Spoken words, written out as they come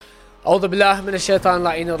A'udhu billahi minash shaitan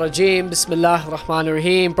la'inir rajeem. Bismillahir Rahmanir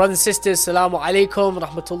Rahim. Brothers and sisters, Assalamu alaikum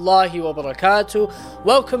rahmatullahi wa barakatuh.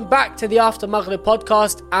 Welcome back to the After Maghrib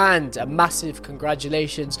podcast, and a massive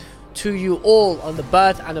congratulations to you all on the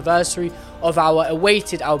birth anniversary of our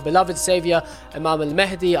awaited, our beloved Saviour, Imam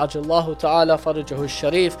al-Mahdi, ajallahu ta'ala farajahu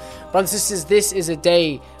sharif. Brothers and sisters, this is a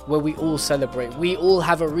day where we all celebrate. We all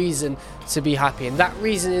have a reason to be happy, and that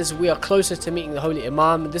reason is we are closer to meeting the Holy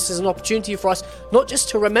Imam. This is an opportunity for us not just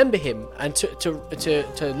to remember him and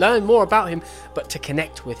to learn more about him, but to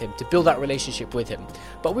connect with him, to build that relationship with him.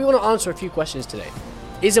 But we want to answer a few questions today.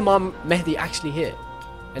 Is Imam Mahdi actually here?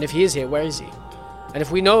 And if he is here, where is he? And if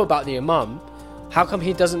we know about the Imam, how come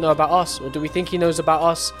he doesn't know about us? Or do we think he knows about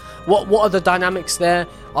us? What are the dynamics there?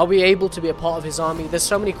 Are we able to be a part of his army? There's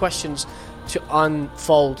so many questions to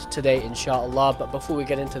unfold today, inshaAllah. But before we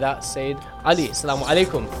get into that, Sayed Ali, Assalamu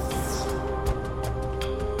alaikum.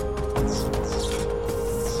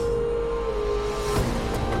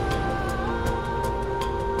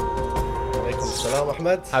 Alaikum salam,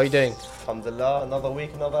 Ahmed. How are you doing? Alhamdulillah, another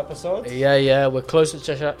week, another episode. Yeah, we're closer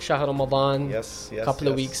to Shahr Ramadan. Yes. Couple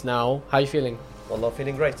of weeks now. How are you feeling? Wallah,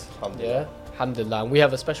 feeling great. Alhamdulillah. Yeah, Alhamdulillah. And we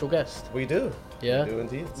have a special guest. We do. Yeah. We do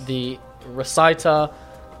indeed. The reciter,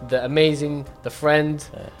 the amazing, the friend,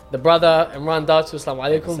 the brother, Imran Datoo. Assalamu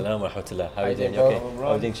alaikum. Assalamu wa rahmatullah. How are you doing? bro? Okay. How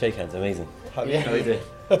are you doing? Shake hands. Amazing. How Yeah. How are you doing?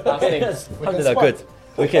 How's things? Alhamdulillah, good.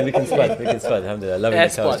 We can spud. Alhamdulillah. Loving the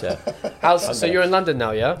culture. So you're in London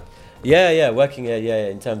now, yeah? Yeah, working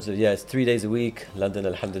in terms of, it's 3 days a week. London,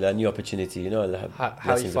 alhamdulillah, new opportunity, How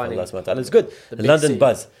are you finding Allah subhanahu wa ta'ala. It's good. The big London city?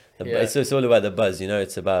 buzz. Yeah. It's all about the buzz,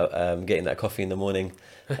 it's about getting that coffee in the morning,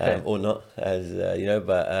 or not, as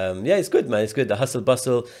it's good, man. It's good, the hustle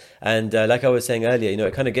bustle, and like I was saying earlier,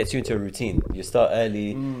 it kind of gets you into a routine. You start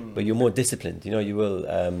early, but you're more disciplined. You will,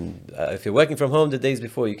 if you're working from home the days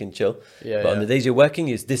before, you can chill, but on the days you're working,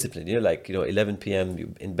 it's disciplined. 11 p.m. you're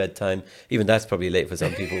in bedtime. Even that's probably late for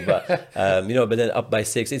some people, but but then up by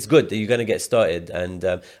 6. It's good that you're gonna get started. And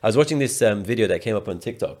I was watching this video that came up on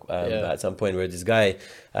TikTok at some point, where this guy,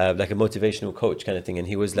 like a motivational coach kind of thing, and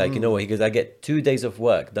he was like, he goes, I get 2 days of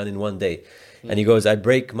work done in one day, and he goes, I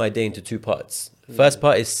break my day into 2 parts. First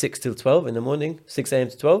part is 6 till 12 in the morning, 6 a.m.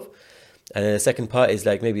 to 12, and then the second part is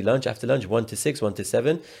like maybe after lunch, 1 to 6, 1 to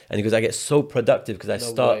 7, and he goes, I get so productive because I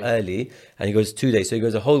start early, and he goes 2 days, so he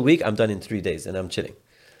goes, a whole week I'm done in 3 days, and I'm chilling.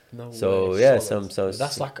 So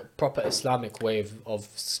that's like a proper Islamic way of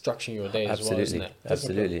structuring your day as well, isn't it?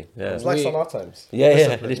 Absolutely, yeah. It's like our times.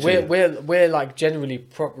 Yeah, literally. We're like generally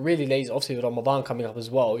really lazy. Obviously with Ramadan coming up as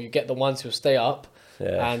well, you get the ones who stay up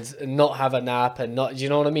and not have a nap and not, do you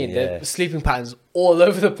know what I mean? Yeah. The sleeping patterns all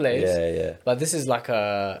over the place. Yeah. But this is like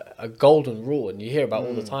a golden rule, and you hear about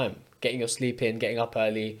all the time. Getting your sleep in, getting up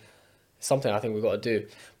early, something I think we've got to do.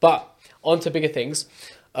 But on to bigger things.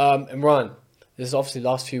 Imran, this is obviously the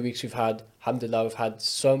last few weeks alhamdulillah, we've had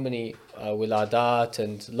so many wiladat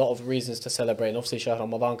and a lot of reasons to celebrate, and obviously Shahr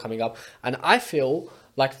Ramadan coming up. And I feel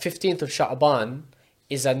like 15th of Shaban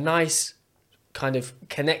is a nice kind of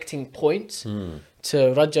connecting point to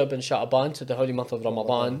Rajab and Shaban, to the holy month of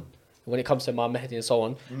Ramadan, when it comes to Imam Mahdi and so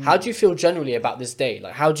on. How do you feel generally about this day?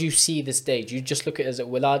 Like, how do you see this day? Do you just look at it as a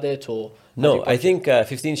wiladat, or? No, I think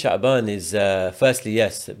 15 Shaban is, firstly,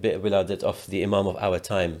 yes, a bit of wiladat of the Imam of our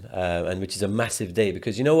time, and which is a massive day,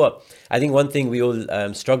 because you know what? I think one thing we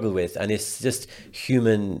all struggle with, and it's just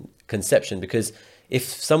human conception, because if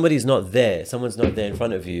someone's not there in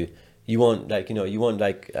front of you, you won't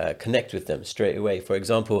connect with them straight away. For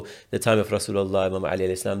example, the time of Rasulullah, Imam Ali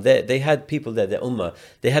alayhi salam, they had people there, the ummah,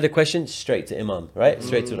 they had a question straight to Imam, right?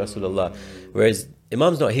 Straight to Rasulullah. Whereas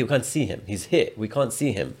Imam's not here, we can't see him. He's here, we can't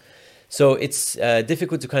see him. So it's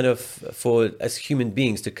difficult to kind of, for as human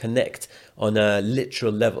beings, to connect on a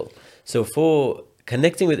literal level. So for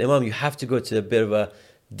connecting with Imam, you have to go to a bit of a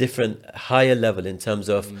different, higher level in terms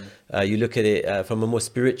of you look at it from a more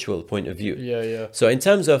spiritual point of view. Yeah. So in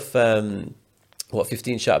terms of what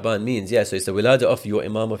 15 Sha'ban means, so it's the wilada of your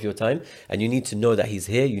Imam of your time, and you need to know that he's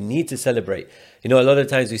here. You need to celebrate. A lot of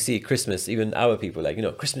times we see Christmas, even our people,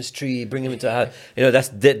 Christmas tree, bring him into a house. That's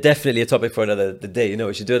definitely a topic for another day.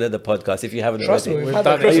 We should do another podcast if you haven't already. We've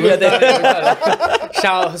done it.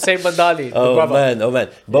 Shout out Hussein Bandali. Oh man.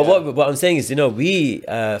 But what I'm saying is, we,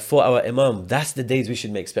 for our Imam, that's the days we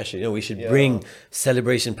should make special. We should bring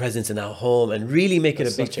celebration presents in our home and really make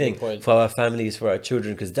it a big thing for our families, for our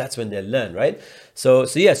children, because that's when they learn, right? So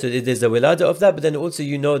there's the wilada of that, but then also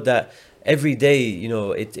that every day,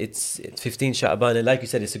 it's 15 Sha'ban, and like you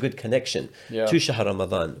said, it's a good connection to Shahr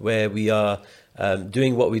Ramadan, where we are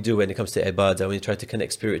doing what we do when it comes to ibadah, when we try to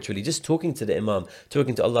connect spiritually, just talking to the Imam,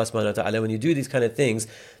 talking to Allah subhanahu wa ta'ala. When you do these kind of things,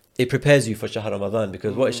 it prepares you for Shahr Ramadan,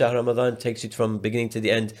 because what Shahr Ramadan takes you from beginning to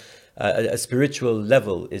the end, a spiritual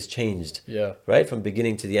level is changed, right, from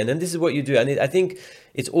beginning to the end. And this is what you do, and I think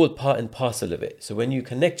it's all part and parcel of it. So when you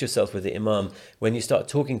connect yourself with the Imam, when you start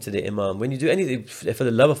talking to the Imam, when you do anything for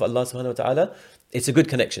the love of Allah subhanahu wa ta'ala, it's a good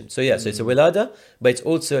connection. So so it's a wilada, but it's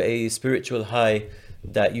also a spiritual high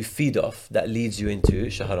that you feed off, that leads you into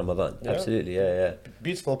Shahr Ramadan. Absolutely,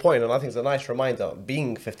 Beautiful point, and I think it's a nice reminder,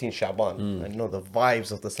 being 15 Shaban, and the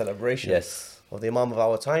vibes of the celebration of the Imam of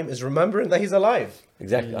our time is remembering that he's alive.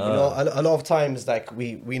 Exactly. A lot of times, like,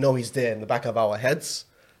 we know he's there in the back of our heads,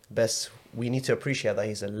 but we need to appreciate that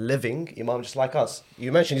he's a living Imam just like us.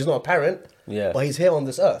 You mentioned he's not a parent, but he's here on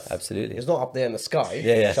this earth. Absolutely. He's not up there in the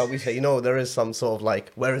sky. Shall we say, there is some sort of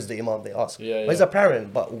like, where is the Imam, they ask. But he's a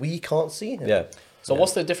parent, but we can't see him. So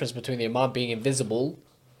what's the difference between the Imam being invisible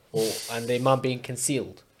and the Imam being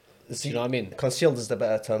concealed? Do you know what I mean? Concealed is the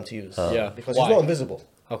better term to use. Because Why? he's not invisible.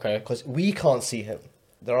 Okay. Because we can't see him.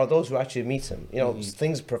 There are those who actually meet him.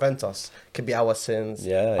 Things prevent us. Could be our sins.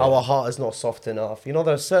 Our heart is not soft enough. There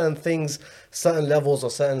are certain things, certain levels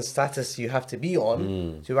or certain status you have to be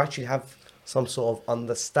on to actually have some sort of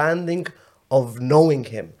understanding of knowing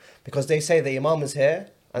him. Because they say the Imam is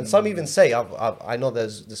here. And some even say, I know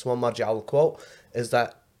there's this one marji I will quote, is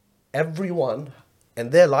that everyone in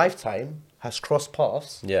their lifetime has crossed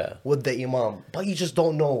paths with the Imam, but you just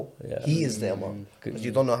don't know he is the Imam. Because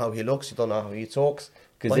you don't know how he looks, you don't know how he talks.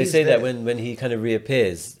 Because they say that when he kind of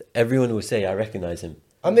reappears, everyone will say, I recognize him.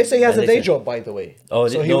 And they say he has a day job, by the way. Oh,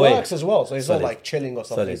 so he works as well. So he's not like chilling or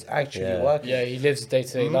something. He's actually working. Yeah, he lives a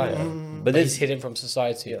day-to-day life. But he's hidden from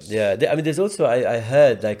society. There's also, I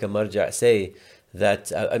heard like a marja' say that,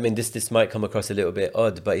 this might come across a little bit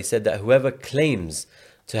odd, but he said that whoever claims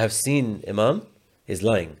to have seen Imam is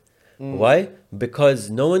lying. Why? Because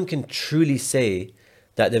no one can truly say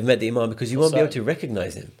that they've met the Imam, because you won't be able to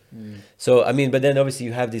recognize him. So, but then obviously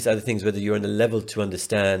you have these other things, whether you're on a level to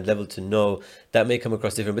understand, level to know, that may come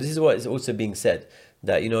across different. But this is what is also being said,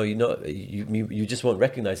 that you just won't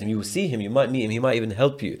recognize him. You will see him, you might meet him, he might even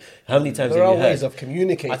help you. How many times there have you are ways of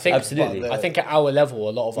communicating? I think, absolutely. I think at our level,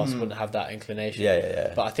 a lot of us wouldn't have that inclination.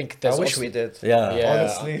 But I think there's I wish we did.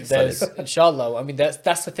 Honestly, there's inshallah.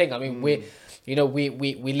 That's the thing.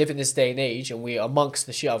 We live in this day and age, and we're amongst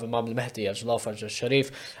the Shia of Imam al-Mahdi,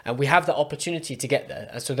 Sharif, and we have the opportunity to get there.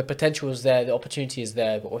 And so the potential is there, the opportunity is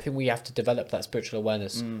there, but I think we have to develop that spiritual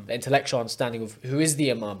awareness, the intellectual understanding of who is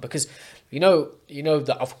the Imam. Because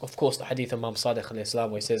that of course the hadith of Imam Sadiq alayhi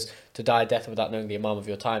salam, where he says to die a death without knowing the Imam of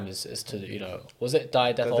your time is to was it die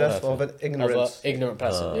a death of an ignorant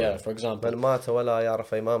person, for example.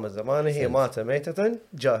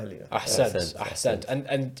 Ahsant.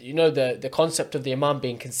 And the concept of the Imam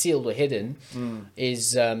being concealed or hidden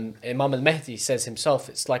is Imam al-Mahdi says himself,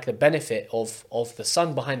 it's like the benefit of the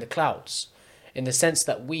sun behind the clouds, in the sense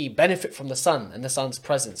that we benefit from the sun and the sun's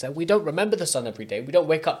presence, and we don't remember the sun every day. We don't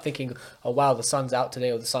wake up thinking, oh wow, the sun's out today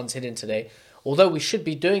or the sun's hidden today, although we should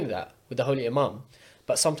be doing that with the Holy Imam,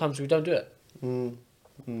 but sometimes we don't do it.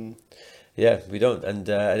 Yeah, we don't, and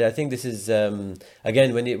I think this is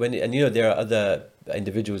again when there are other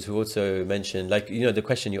individuals who also mention, like the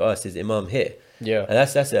question you asked, is Imam here? And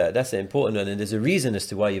that's an important one, and there's a reason as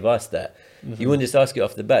to why you've asked that. You wouldn't just ask it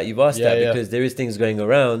off the bat. You've asked that because there is things going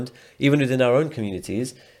around, even within our own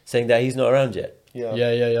communities, saying that he's not around yet.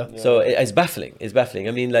 So it's baffling.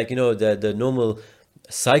 The normal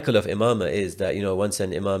cycle of imama is that once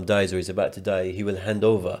an imam dies or is about to die, he will hand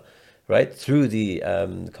over, right, through the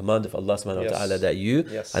command of Allah subhanahu wa ta'ala, that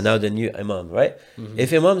you are now the new imam, right?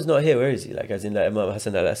 If imam's not here, where is he? Like as in Imam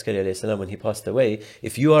Hassan al-Askari alayhi salam, when he passed away,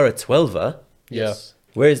 if you are a 12er,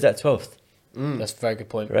 where is that 12th? That's a very good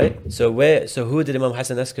point, right? So who did Imam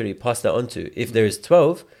Hassan Askari pass that on to? If there is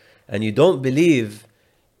 12 and you don't believe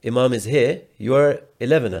Imam is here, you are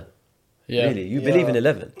 11er. Really, you believe in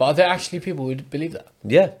 11. But are there actually people who believe that?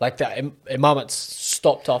 Like that Imam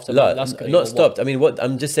stopped after Askari? Not stopped. What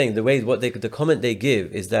I'm just saying, the comment they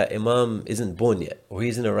give is that Imam isn't born yet, or he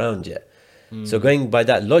isn't around yet. So going by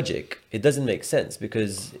that logic, it doesn't make sense,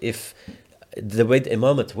 because if the way the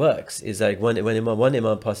imamat works is like when one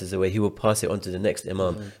imam passes away, he will pass it on to the next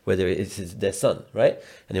imam, whether it's their son, right?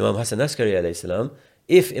 And Imam Hassan Askari alayhi salam,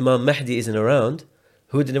 if Imam Mahdi isn't around,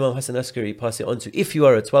 who did Imam Hassan Askari pass it on to? If you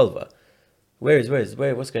are a 12er,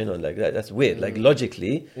 what's going on? Like that's weird. Like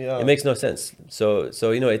logically, it makes no sense. So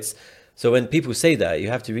So when people say that, you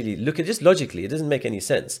have to really look at just logically. It doesn't make any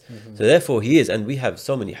sense. So therefore, he is, and we have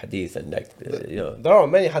so many hadith and There are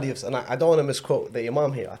many hadiths, and I don't want to misquote the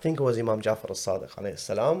Imam here. I think it was Imam Jafar al-Sadiq alayhi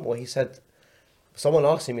salam, where he said, someone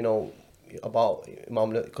asked him, about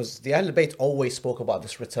Imam, because the Ahlul Bayt always spoke about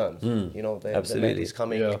this return. You know, the Mahdi is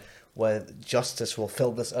coming, where justice will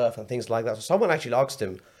fill this earth and things like that. So someone actually asked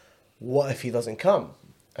him, what if he doesn't come?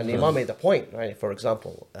 And the Imam made a point, right? For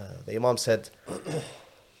example, the Imam said,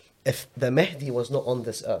 if the Mahdi was not on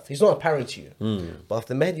this earth, he's not apparent to you, but if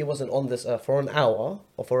the Mahdi wasn't on this earth for an hour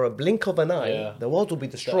or for a blink of an eye, the world will be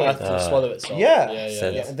destroyed. The earth will swallow itself.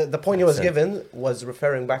 The point he was given was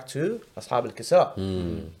referring back to Ashab al-Kisa.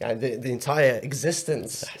 And the entire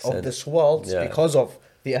existence of this world is because of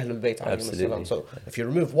the Ahlul Bayt. Absolutely. So if you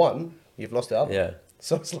remove one, you've lost the other. Yeah.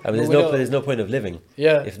 So it's like, I mean, there's no point of living.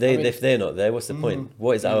 Yeah. If they're not there, what's the point?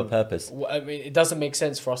 What is our purpose? I mean, it doesn't make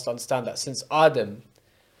sense for us to understand that since Adam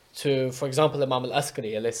to, for example, Imam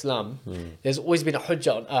al-Askari al-Islam, there's always been a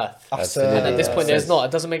hujjah on earth. And at this point, there's not.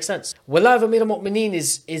 It doesn't make sense. Wallah of Amir al-Mu'mineen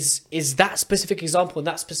is that specific example in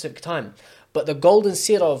that specific time. But the golden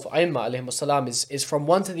seerah of Aimma alayhim salam is from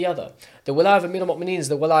one to the other. The Wallah of Amir al-Mu'mineen is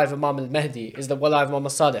the Wallah of Imam al-Mahdi, is the Wallah of Imam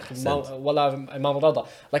al-Sadiq, Wallah of Imam al-Rada.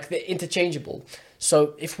 Like, they're interchangeable.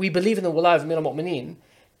 So if we believe in the Wallah of Amir al-Mu'mineen,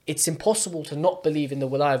 it's impossible to not believe in the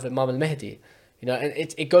Wallah of Imam al-Mahdi. You know, and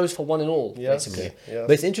it goes for one and all, basically. Yeah.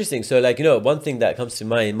 But it's interesting. So, like, you know, one thing that comes to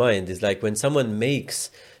my mind is, like, when someone makes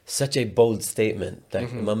such a bold statement,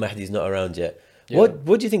 like Imam Mahdi is not around yet, what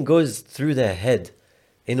do you think goes through their head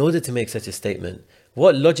in order to make such a statement?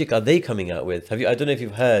 What logic are they coming out with? I don't know if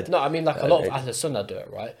you've heard. No, I mean, like, a lot of Ahl Sunnah do it,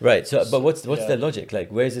 right? Right. So, but what's their logic? Like,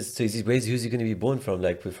 where's who's he going to be born from?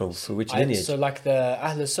 Like, from which lineage? So, like, the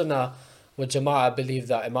Ahl Sunnah wal Jama'ah believe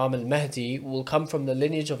that Imam al-Mahdi will come from the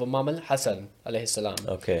lineage of Imam al-Hasan alayhi salam.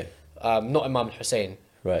 Okay. Not Imam al-Hussein.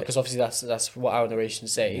 Right. Because obviously that's what our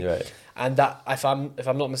narrations say. Right. And that, if I'm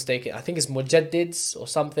not mistaken, I think it's Mujaddids or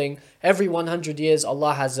something. Every 100 years,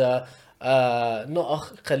 Allah has not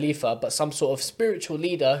a Khalifa, but some sort of spiritual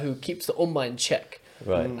leader who keeps the Ummah in check.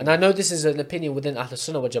 Right. And I know this is an opinion within Ahl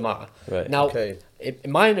Sunnah wal Jama'ah. Right. Now,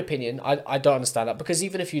 in my own opinion, I don't understand that, because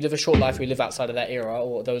even if you live a short life, you live outside of that era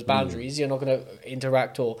or those boundaries, you're not going to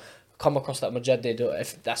interact or come across that Mujaddid, or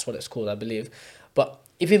if that's what it's called, I believe. But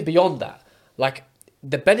even beyond that, like,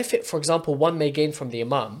 the benefit, for example, one may gain from the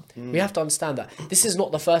Imam, we have to understand that this is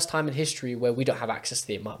not the first time in history where we don't have access to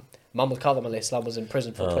the Imam. Imam al-Kadhim alayhi salam was in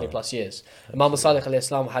prison for 20 plus years. Imam al-Sadiq alayhi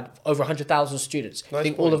salam had over 100,000 students. I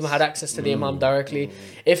think all of them had access to the Imam directly.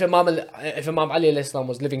 If Imam Ali alayhi salam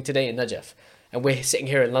was living today in Najaf, and we're sitting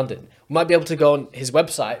here in London, we might be able to go on his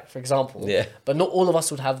website, for example, but not all of us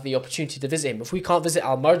would have the opportunity to visit him. If we can't visit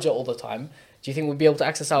our marja all the time, do you think we'd be able to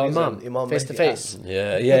access our Imam face to face?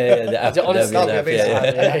 Yeah. The app, honestly,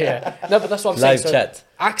 No, but that's what I'm saying. Live chat.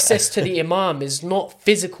 Access to the Imam is not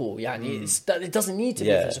physical. It doesn't need to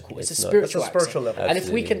be physical. It's a spiritual level. And if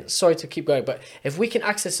we can, sorry to keep going, but if we can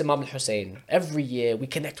access Imam al-Hussein every year, we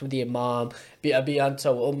connect with the Imam,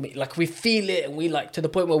 like, we feel it, and we, like, to the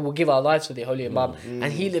point where we'll give our lives to the Holy Imam.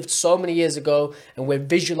 And he lived so many years ago, and we're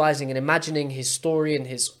visualizing and imagining his story and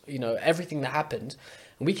his, everything that happened.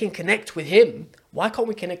 And we can connect with him. Why can't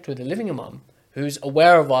we connect with the living Imam who's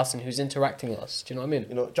aware of us and who's interacting with us? Do you know what I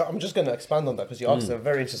mean? I'm just going to expand on that, because you asked a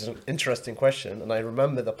very interesting question, and I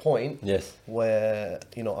remember the point where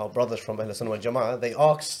our brothers from Ahl Sunnah wal Jama'ah, they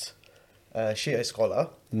asked a Shia scholar,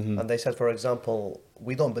 and they said, for example,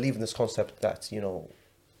 we don't believe in this concept that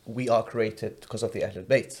we are created because of the Ahlul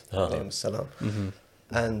Bayt, alayhim salam.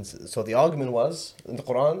 And so the argument was, in the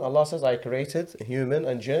Quran, Allah says, I created human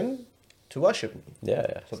and jinn to worship me.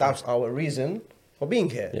 So that's our reason for being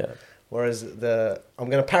here. Whereas I'm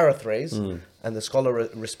going to paraphrase, and the scholar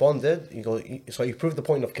responded, so you prove the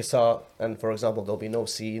point of Kisa, and for example, there'll be no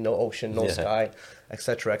sea, no ocean, no sky,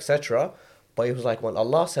 etc., etc. But he was like, when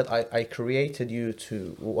Allah said, I created you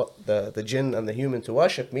the jinn and the human to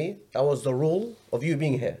worship me, that was the rule of you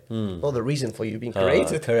being here, not the reason for you being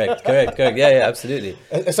created. Correct. Yeah, absolutely.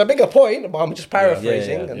 It's a bigger point, but I'm just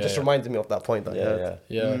paraphrasing and just reminded me of that point.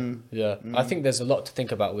 I think there's a lot to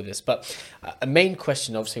think about with this, but a main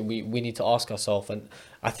question, obviously, we need to ask ourselves, and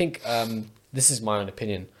I think this is my own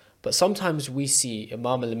opinion, but sometimes we see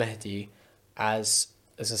Imam al-Mahdi as,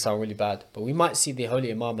 this will sound really bad, but we might see the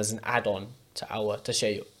Holy Imam as an add-on to our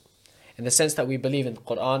tashayyu, in the sense that we believe in the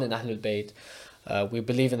Quran and Ahlul Bayt, we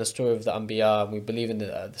believe in the story of the Anbiya, we believe in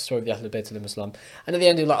the story of the Ahlul Bayt of Islam, and at the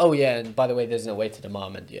end you're like, and by the way, there's no way to the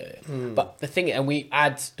Imam, and but the thing, and we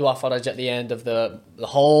add dua faraj at the end of the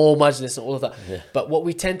whole majlis and all of that, but what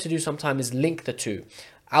we tend to do sometimes is link the two.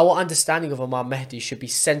 Our understanding of Imam Mahdi should be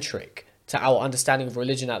centric to our understanding of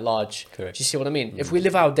religion at large. Correct. Do you see what I mean? If we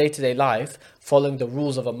live our day-to-day life following the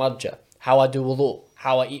rules of a madja, how I do wudu,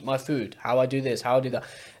 how I eat my food, how I do this, how I do that,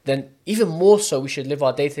 then even more so we should live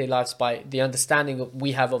our day-to-day lives by the understanding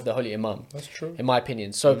we have of the Holy Imam. That's true. In my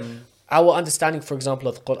opinion. So our understanding, for example,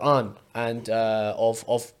 of the Quran and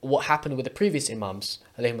of what happened with the previous Imams,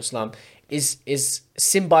 alayhimus salam, is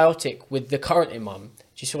symbiotic with the current Imam.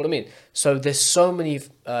 Do you see what I mean? So there's so many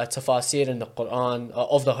tafasir in the Quran,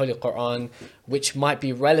 of the Holy Quran, which might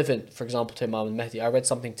be relevant, for example, to Imam al-Mahdi. I read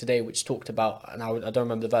something today which talked about, and I don't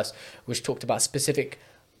remember the verse, which talked about specific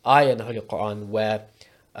ayah in the Holy Quran where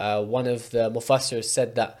one of the Mufassirs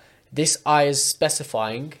said that this ayah is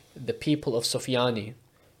specifying the people of Sufyani.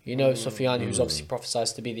 You know Sufyani, who's obviously prophesied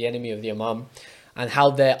to be the enemy of the Imam, and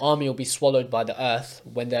how their army will be swallowed by the earth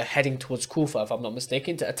when they're heading towards Kufa, if I'm not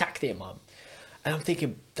mistaken, to attack the Imam. And I'm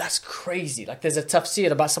thinking, that's crazy. Like, there's a tafsir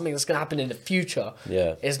about something that's going to happen in the future.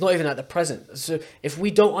 Yeah. It's not even at the present. So if we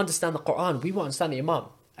don't understand the Quran, we won't understand the Imam.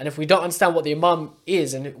 And if we don't understand what the Imam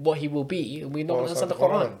is and what he will be, we don't understand the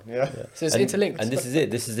Quran. Yeah. So it's interlinked. And this is it.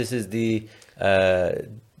 This is the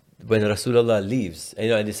when Rasulullah leaves. You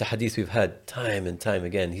know, and it's a hadith we've had time and time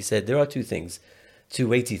again. He said there are two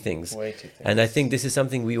weighty things. And I think this is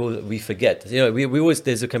something we forget. You know, we always,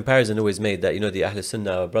 there's a comparison always made that, you know, the Ahl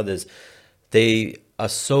Sunnah, our brothers, they are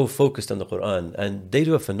so focused on the Quran, and they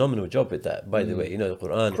do a phenomenal job with that, by the way. You know, the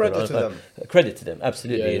Quran. Credit to them,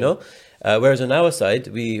 absolutely. You know, whereas on our side,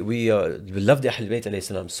 we love the Ahl Bayt alayhi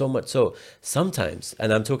salam so much. So sometimes,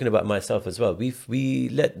 and I'm talking about myself as well, we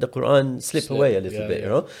let the Quran slip away a little bit. You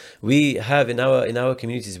know, we have in our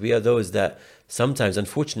communities, we are those that sometimes,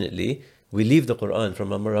 unfortunately, we leave the Quran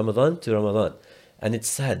from Ramadan to Ramadan, and it's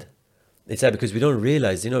sad. It's sad because we don't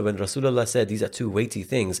realize, you know, when Rasulullah said these are two weighty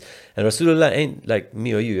things, and Rasulullah ain't like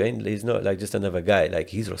me or you, he's not like just another guy. Like,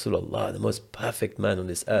 he's Rasulullah, the most perfect man on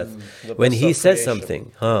this earth. When he says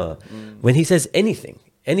something, when he says anything,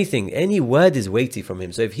 any word is weighty from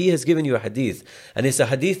him. So if he has given you a hadith, and it's a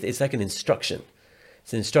hadith, it's like an instruction.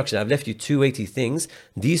 It's an instruction. I've left you two weighty things.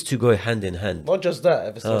 These two go hand in hand. Not just that.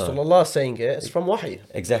 If it's Rasulullah saying it, it's from wahi.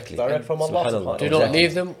 Exactly. Direct from Allah. Do not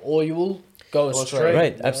leave them, or you will go astray.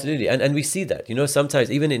 Right, absolutely. And we see that. You know,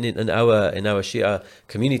 sometimes even in our Shia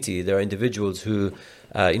community, there are individuals who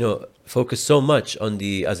you know, focus so much on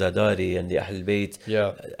the Azadari and the Ahl Bayt,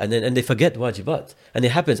 and they forget wajibat. And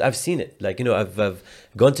it happens. I've seen it. Like, you know, I've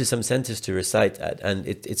gone to some centers to recite at, and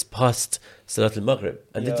it's past Salat al-Maghrib,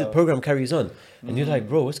 and the program carries on, and you're like,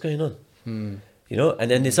 bro, what's going on? You know,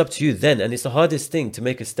 and then it's up to you then, and it's the hardest thing to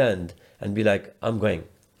make a stand and be like, I'm going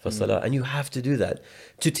for salah, and you have to do that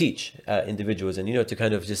to teach individuals, and, you know, to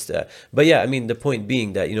kind of just but yeah, I mean, the point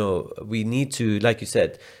being that, you know, we need to, like you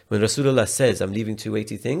said, when Rasulullah says I'm leaving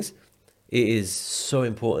 280 things, it is so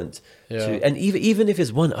important to, and even if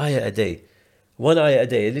it's one ayah a day,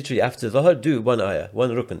 literally after Dhuhr, do one ayah, one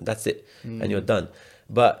rukn, that's it, and you're done.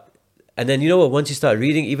 And then, you know what, once you start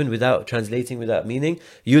reading, even without translating, without meaning,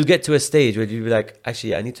 you'll get to a stage where you'll be like,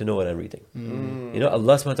 actually, I need to know what I'm reading. You know,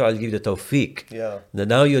 Allah subhanahu wa ta'ala will give you the tawfiq.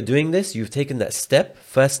 Now you're doing this, you've taken that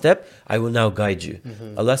first step, I will now guide you.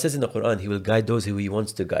 Allah says in the Quran, He will guide those who He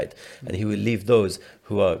wants to guide, and He will leave those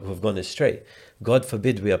who have gone astray. God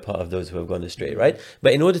forbid we are part of those who have gone astray, right?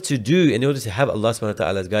 But in order to have Allah subhanahu wa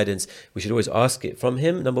ta'ala's guidance, we should always ask it from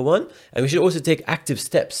Him, number one, and we should also take active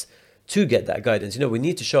steps to get that guidance. You know, we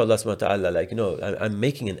need to show Allah subhanahu wa ta'ala, like, you know, I'm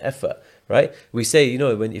making an effort, right? We say, you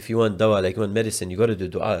know, if you want dawah, like you want medicine, you got to do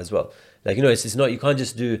dua as well. Like, you know, it's not, you can't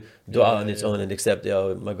just do dua on its own and accept,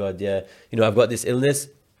 oh my God, you know, I've got this illness,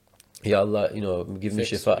 Ya Allah, you know, give me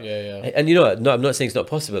shifa. And, you know, no, I'm not saying it's not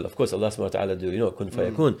possible. Of course, Allah subhanahu wa ta'ala do, you know, kun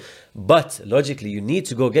fayakun. But logically, you need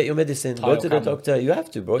to go get your medicine, go to the doctor. You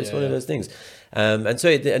have to, bro. It's one of those things. And so,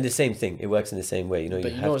 and the same thing, it works in the same way. You know,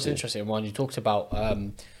 but you know what's interesting, Imran? You talked about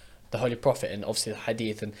the Holy Prophet and obviously the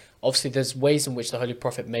Hadith, and obviously there's ways in which the Holy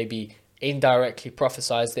Prophet maybe indirectly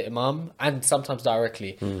prophesies the Imam, and sometimes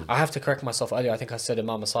directly. I have to correct myself earlier. I think I said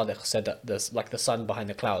Imam Sadiq said that there's like the sun behind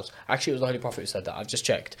the clouds. Actually, it was the Holy Prophet who said that. I've just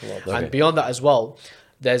checked. And beyond that as well,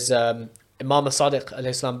 there's Imam Sadiq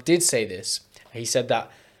alayhi salam did say this. He said that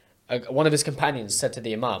one of his companions said to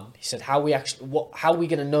the Imam, he said, how are we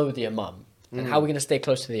going to know the Imam? And how are we going to stay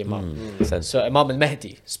close to the Imam? So Imam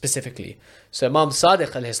al-Mahdi specifically. So Imam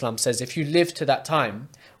Sadiq alayhi salam says, if you live to that time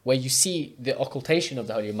where you see the occultation of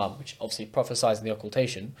the Holy Imam, which obviously prophesies in the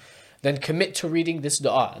occultation, then commit to reading this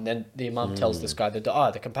dua. And then the Imam tells this guy the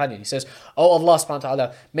dua, the companion. He says, oh Allah subhanahu wa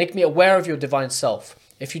ta'ala, make me aware of your divine self.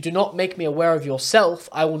 If you do not make me aware of yourself,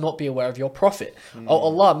 I will not be aware of your Prophet. Oh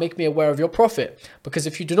Allah, make me aware of your Prophet. Because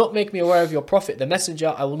if you do not make me aware of your Prophet, the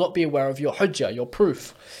Messenger, I will not be aware of your Hujjah, your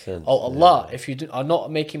proof. Oh Allah, if you are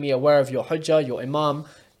not making me aware of your Hujjah, your Imam,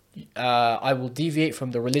 I will deviate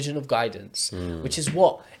from the religion of guidance, which is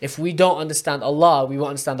what? If we don't understand Allah, we won't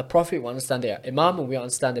understand the Prophet, we won't understand the Imam, and we won't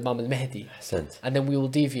understand Imam al-Mahdi. And then we will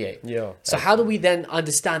deviate. Yeah. So how do we then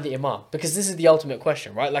understand the Imam? Because this is the ultimate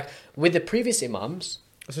question, right? Like with the previous Imams,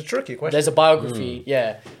 it's a tricky question. there's a biography,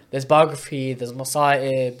 there's biography, there's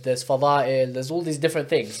masa'ib, there's fada'il, there's all these different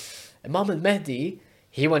things. Imam al-Mahdi,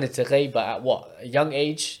 he went into ghaiba at what? A young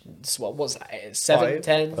age? What was that? 7,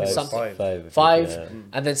 10, something? Five.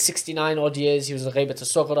 And then 69 odd years, he was in ghaiba to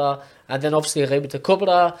sughra. And then obviously ghaiba to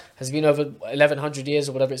kubra has been over 1100 years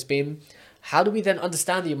or whatever it's been. How do we then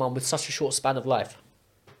understand the Imam with such a short span of life?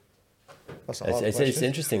 It's an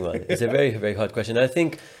interesting one. It's a very, very hard question. I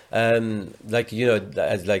think, like, you know,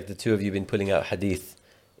 as like the two of you have been pulling out hadith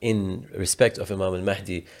in respect of Imam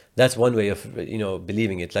al-Mahdi, that's one way of, you know,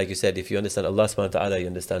 believing it. Like you said, if you understand Allah subhanahu wa ta'ala, you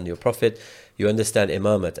understand your Prophet, you understand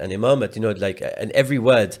imamat. And imamat, you know, like, and every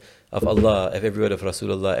word of Allah, every word of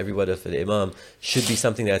Rasulullah, every word of the Imam should be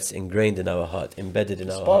something that's ingrained in our heart, embedded in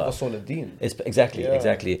our heart. It's part of the deen.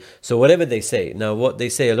 Exactly. So whatever they say, now what they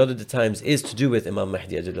say a lot of the times is to do with Imam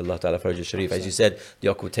Mahdi, Ajalullah ta'ala Faraj Sharif, as you said, the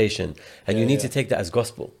occultation. And you need to take that as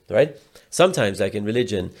gospel, right? Sometimes, like in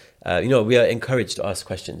religion, you know, we are encouraged to ask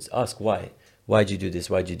questions. Ask why. Why'd you do this?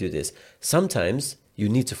 Why'd you do this? Sometimes you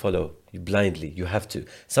need to follow blindly. You have to.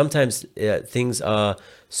 Sometimes things are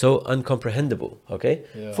so uncomprehendable, okay?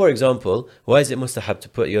 Yeah. For example, why is it mustahab to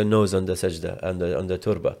put your nose on the sajda, on the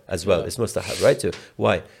turba as well? Yeah. It's mustahab, right?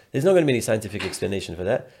 Why? There's not going to be any scientific explanation for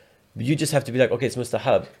that. You just have to be like, okay, it's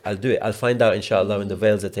mustahab. I'll do it. I'll find out, inshallah, when the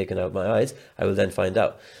veils are taken out of my eyes. I will then find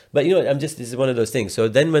out. But you know, this is one of those things. So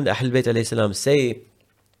then when the Ahlul Bayt alayhi salam say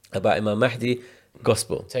about Imam Mahdi,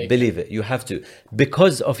 gospel, believe it. You have to,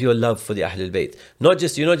 because of your love for the Ahlul Bayt.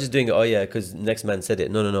 You're not just doing it, oh yeah, because next man said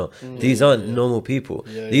it. No. These aren't normal people.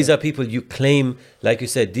 These are people you claim, like you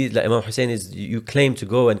said, like Imam Hussein you claim to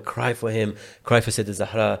go and cry for him, cry for Sayyidah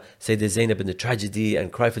Zahra, Sayyidah Zainab in the tragedy,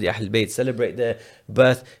 and cry for the Ahlul Bayt, celebrate their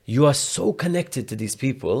birth. You are so connected to these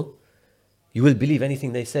people, you will believe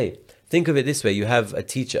anything they say. Think of it this way: you have a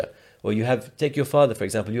teacher, or take your father, for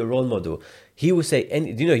example, your role model. He will say,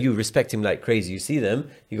 you respect him like crazy. You see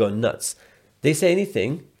them, you go nuts. They say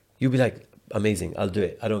anything, you'll be like, amazing, I'll do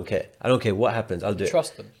it. I don't care what happens, I'll do it.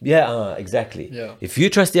 Trust them. Yeah, exactly. Yeah. If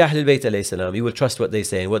you trust the Ahlul Bayt alayhi salam, you will trust what they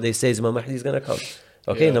say. And what they say is Imam Mahdi is going to come.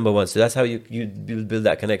 Okay, number one. So that's how you build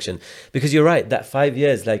that connection. Because you're right, that 5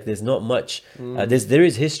 years, like there's not much. There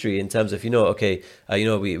is history in terms of, we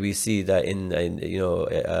see that in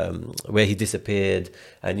where he disappeared,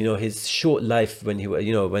 and his short life when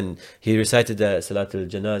he recited the Salatul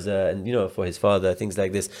Janaza and for his father, things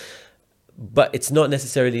like this. But it's not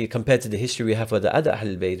necessarily compared to the history we have for the other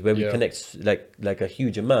Ahlul Bayt, where we connect like a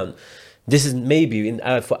huge amount. This is maybe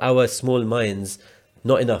for our small minds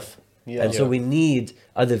not enough. So we need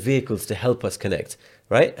other vehicles to help us connect,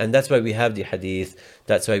 right? And that's why we have the hadith.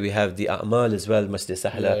 That's why we have the a'mal as well. Masjid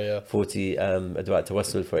Sahla, 40 Adwa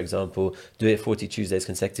Tawassul, for example. Do it 40 Tuesdays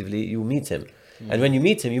consecutively. You meet him. And when you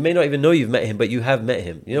meet him, you may not even know you've met him, but you have met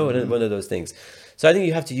him. One of those things. So I think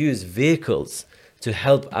you have to use vehicles to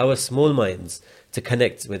help our small minds to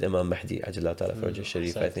connect with Imam Mahdi, Ajallah Ta'ala Faraj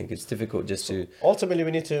Sharif. I think it's difficult just to... Ultimately,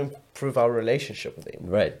 we need to improve our relationship with him.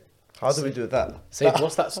 Right. How do we do that? Say,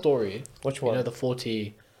 what's that story? Which one? The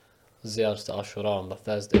 40 ziyarahs to Ashura on the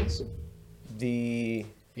Thursdays.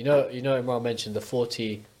 Imran mentioned the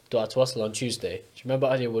 40 Du'a Tawasul on Tuesday. Do you remember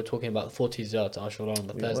earlier we were talking about the 40 ziyarahs to Ashura on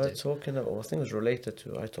the Thursdays? We were talking about, I think it was related to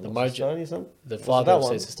Ayatollah Sistani, something? The father of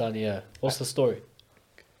Sayyid Sistani, yeah. What's the story?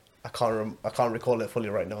 I can't recall it fully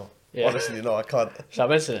right now. Yeah. Honestly, no, I can't. Shall I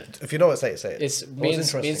mention it? If you know it, say it. It's me and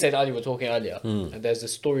Sayyid Ali were talking earlier, and there's a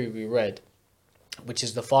story we read, which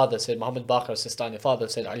is the father, said Muhammad Baqir Sistani, father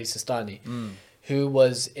of Sayyid Ali Sistani, who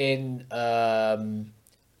was in,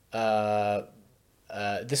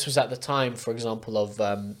 this was at the time, for example, of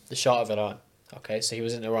the Shah of Iran. Okay, so he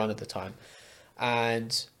was in Iran at the time.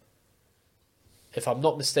 And if I'm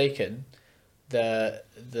not mistaken, the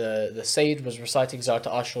Sayyid was reciting Ziyarah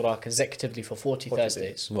Ashura consecutively for 40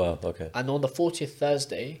 Thursdays. Wow, okay. And on the 40th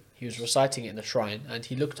Thursday, he was reciting it in the shrine, and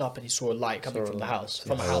he looked up and he saw a light coming from the house.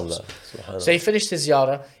 So he finished his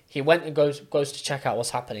ziyarah. He went and goes to check out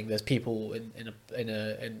what's happening. There's people in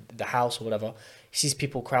the house or whatever. He sees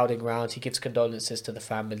people crowding around. He gives condolences to the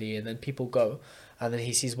family, and then people go. And then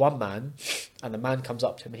he sees one man, and the man comes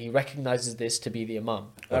up to him, and he recognizes this to be the Imam.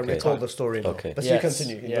 I recall the story now. Okay. But you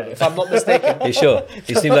continue. Yeah. If I'm not mistaken. You sure?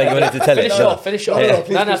 You seem like you wanted to tell it. Finish it off.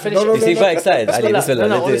 No, finish it. You seem quite excited. Ali, let's do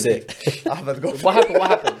it. What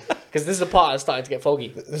happened? Because this is the part that's starting to get foggy.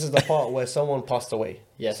 This is the part where someone passed away.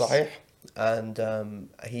 Yes. Sahih. And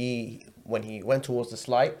when he went towards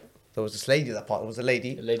the light, there was this lady that passed. It was a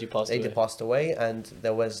lady. The lady passed away. Passed away, and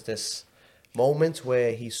there was this moment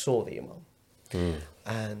where he saw the Imam,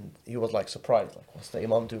 and he was like surprised, like, what's the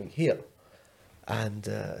Imam doing here? And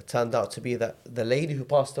it turned out to be that the lady who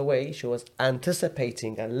passed away, she was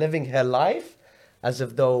anticipating and living her life as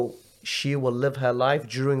if though she will live her life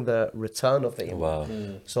during the return of the Imam. Wow.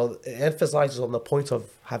 So it emphasizes on the point of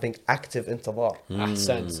having active intizar.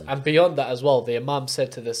 Ahsans. And beyond that as well, the Imam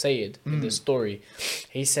said to the Sayyid in this story,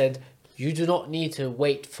 he said, you do not need to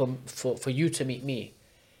wait for you to meet me.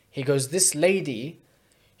 He goes, this lady,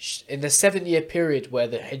 in the 7-year period where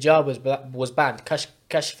the hijab was banned, kashf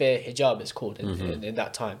hijab is called in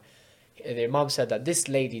that time, the Imam said that this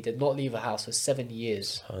lady did not leave her house for 7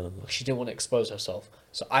 years. She didn't want to expose herself.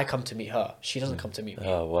 So I come to meet her. She doesn't come to meet me.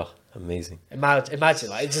 Oh, wow. Amazing. Imagine,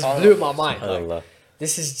 like, it just blew my mind. Like,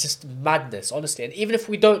 this is just madness, honestly. And even if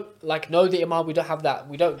we don't like know the Imam, we don't have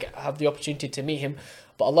have the opportunity to meet him.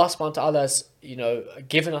 But Allah subhanahu wa ta'ala has,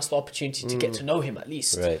 given us the opportunity to get to know him at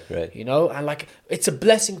least. Right. And like, it's a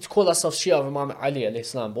blessing to call ourselves Shia of Imam Ali alayhi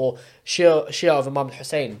salam, or Shia of Imam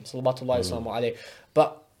al-Hussein, sallallahu alayhi.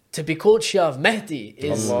 But to be called Shia of Mahdi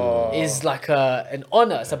is like an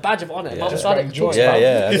honor. It's a badge of honor. Imam Sadiq talks about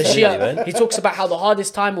the Shia. He talks about how the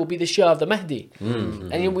hardest time will be the Shia of the Mahdi.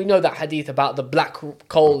 And we know that hadith about the black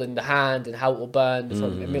coal in the hand and how it will burn.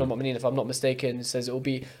 From Amir al-Mu'mineen, if I'm not mistaken, it says it will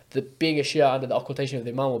be being a Shia under the occultation of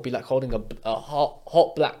the Imam will be like holding a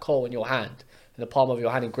hot black coal in your hand, in the palm of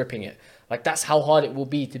your hand, and gripping it. Like, that's how hard it will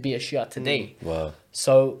be to be a Shia today. Wow.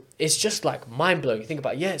 So it's just like mind blowing. You think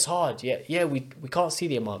about, it's hard. Yeah, we can't see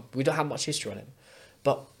the Imam. We don't have much history on him.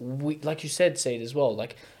 But we, like you said, Sayyid, as well,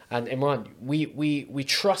 like, and Imran, we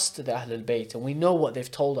trust the Ahlul Bayt, and we know what they've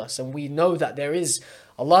told us, and we know that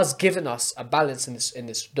Allah's given us a balance in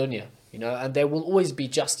this dunya, and there will always be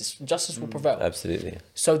justice. Justice will prevail. Absolutely.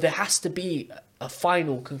 So there has to be a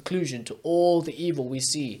final conclusion to all the evil we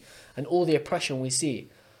see and all the oppression we see.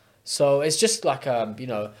 So it's just like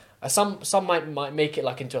some might make it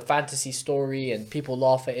like into a fantasy story and people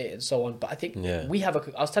laugh at it and so on. But I think we have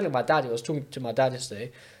I was telling my dad, I was talking to my dad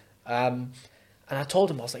yesterday, and I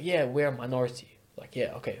told him, I was like, we're a minority. Like,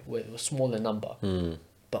 okay, we're a smaller number.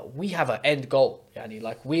 But we have an end goal.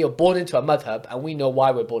 Like, we are born into a madhab, and we know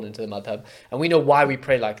why we're born into the madhab, and we know why we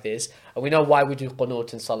pray like this, and we know why we do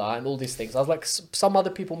qunut and salah and all these things. I was like, some other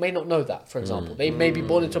people may not know that, for example. They may be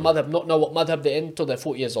born into a madhab, not know what madhab they're in until they're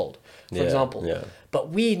 40 years old, for example.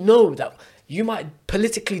 But we know that you might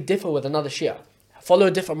politically differ with another Shia, follow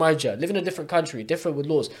a different marja, live in a different country, differ with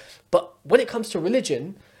laws. But when it comes to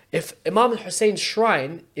religion, if Imam al-Hussein's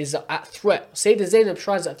shrine is at threat, Sayyidah Zainab's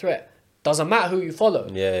shrine is at threat, doesn't matter who you follow.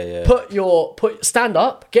 Stand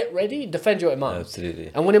up, get ready, defend your Imam.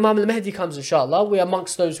 Absolutely. And when Imam al-Mahdi comes, inshallah, we're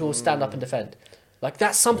amongst those who will stand up and defend. Like,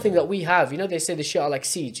 that's something that we have. They say the Shia are like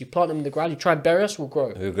seeds. You plant them in the ground, you try and bury us, we'll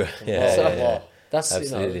grow. That's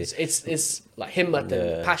absolutely. It's like himmat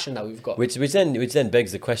and passion that we've got. Which then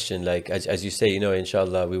begs the question, like, as you say,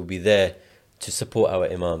 inshallah, we will be there to support our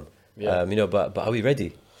Imam. But are we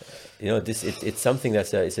ready? It's something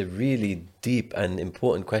that's it's a really deep and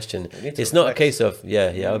important question. It's not a case of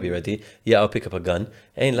I'll be ready. I'll pick up a gun.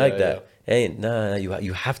 Ain't like that.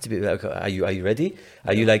 You have to be. Are you ready?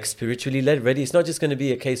 Are you like spiritually ready? It's not just going to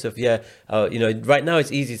be a case of right now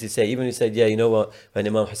it's easy to say. Even if you said you know what, when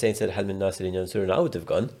Imam Hussein said Hal min nasirin yansurun, I would have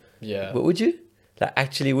gone. But would you? Like,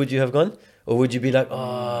 actually, would you have gone, or would you be like,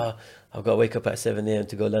 I've got to wake up at 7 a.m.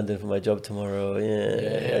 to go to London for my job tomorrow?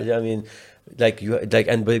 I mean,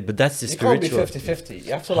 but that's the spiritual. You can't be 50-50.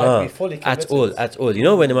 You have to be fully committed. At all.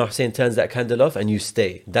 When Imam Hussein turns that candle off and you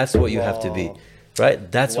stay, that's what you have to be.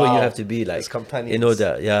 Right? That's what you have to be like. In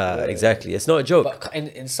order. Exactly. It's not a joke. But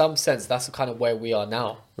in some sense, that's kind of where we are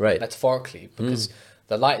now. Right. Metaphorically. Because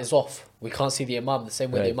the light is off. We can't see the Imam the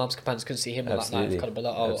same way the Imam's companions couldn't see him in that night.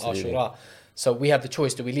 Ashura. So we have the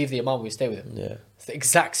choice. Do we leave the Imam or we stay with him? It's the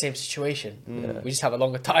exact same situation. We just have a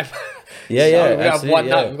longer time. We have one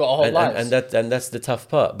night. We've got a whole life. And that's the tough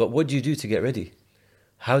part. But what do you do to get ready?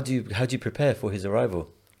 How do you prepare for his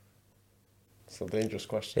arrival? It's a dangerous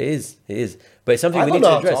question. It is. But it's something we need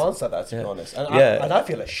to address. I don't know how to answer that, to be honest. And I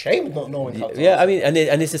feel ashamed not knowing how to answer. I mean,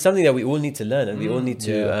 and it's something that we all need to learn, and we all need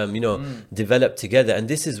to, develop together. And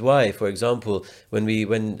this is why, for example, when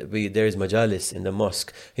there is majalis in the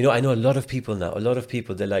mosque, I know a lot of people now. A lot of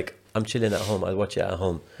people, they're like, I'm chilling at home. I'll watch it at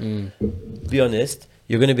home. Be honest.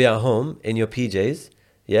 You're going to be at home in your PJs.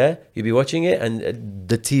 You'll be watching it, and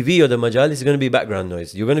the TV or the majalis is going to be background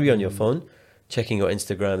noise. You're going to be on your phone, checking your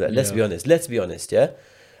Instagram. Let's be honest.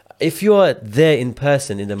 if you're there in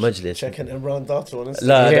person in the majlis, checking Imran Datoo on Instagram.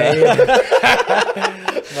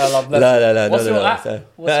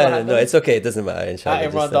 No, it's okay. It doesn't matter. Inshallah.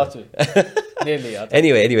 Imran Datoo. Nearly.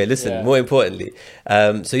 Anyway, listen. More importantly,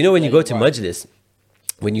 so when you go to majlis,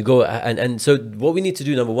 when you go and so what we need to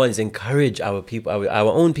do, number one, is encourage our people,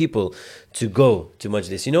 our own people, to go to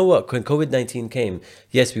majlis. You know what? When COVID-19 came,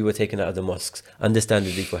 yes, we were taken out of the mosques,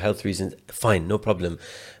 understandably for health reasons. Fine, no problem,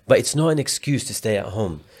 but it's not an excuse to stay at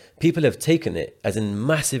home. People have taken it as a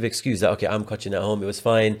massive excuse that, okay, I'm catching at home, it was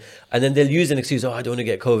fine. And then they'll use an excuse, I don't want to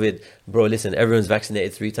get COVID. Bro, listen, everyone's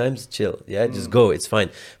vaccinated 3 times, chill. Yeah, just go, it's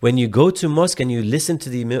fine. When you go to mosque and you listen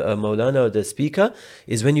to the Maulana or the speaker,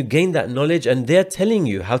 is when you gain that knowledge, and they're telling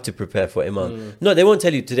you how to prepare for Imam. No, they won't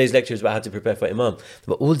tell you today's lecture is about how to prepare for Imam.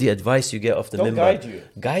 But all the advice you get off the minbar. Guide you.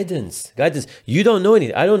 Guidance. You don't know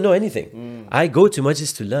anything. I don't know anything. I go to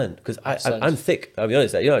majlis to learn, because I'm thick. I'll be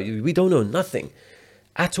honest. We don't know nothing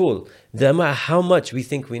at all. No matter how much we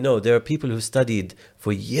think we know, there are people who studied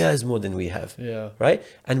for years more than we have. Yeah. Right?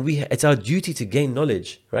 And it's our duty to gain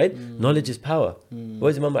knowledge. Right? Knowledge is power. What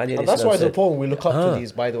is Imam Ali? And that's why it's important we look up to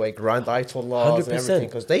these, by the way, grand ayatollahs and everything,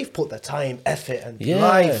 because they've put the time, effort, and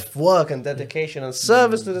life, work, and dedication and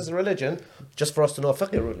service to this religion just for us to know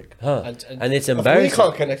fiqh ruling. And it's embarrassing. If we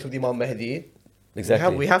can't connect with Imam Mahdi.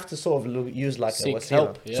 Exactly. We have to sort of use like Seek a wasila.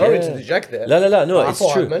 help. Yeah. Sorry to deject there. No, it's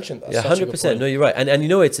true. I mentioned that. Yeah, 100%. No, you're right. And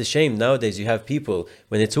it's a shame nowadays. You have people,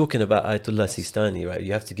 when they're talking about Ayatollah Sistani, right?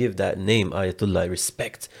 You have to give that name Ayatollah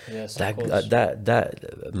respect. Yes, that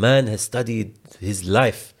man has studied his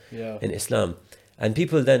life in Islam, and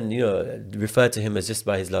people then refer to him as just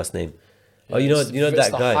by his last name. Yeah, that guy. It's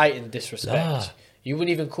the heightened disrespect. You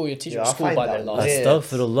wouldn't even call your teacher at school by their last name.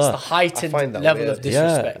 Astaghfirullah. It's the heightened level of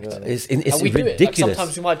disrespect. It's and we ridiculous. Do it. Like,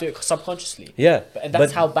 sometimes we might do it subconsciously. Yeah. But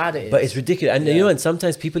that's how bad it is. But it's ridiculous. And and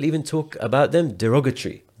sometimes people even talk about them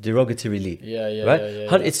derogatorily.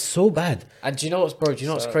 Right? It's so bad. And do you know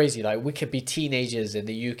what's crazy? Like, we could be teenagers in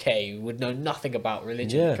the UK who would know nothing about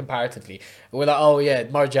religion comparatively. And we're like, oh yeah,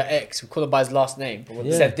 Marja X, we call him by his last name.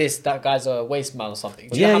 Said this, that guy's a waste man or something.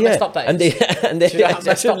 Do you know how messed up that is? And they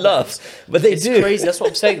actually laugh. But they do. It's crazy, that's what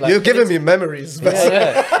I'm saying. Like, you're giving me memories.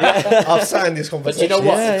 I've sat in this conversation. But you know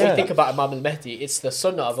what? If we think about Imam al-Mahdi, it's the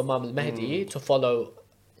sunnah of Imam al-Mahdi to follow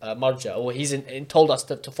marja, or he's told us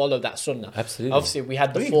to follow that sunnah. Absolutely. Obviously, we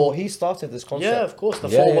had the four. He started this concept. Yeah, of course. The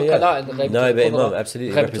four wakala and the Ghaib Imam,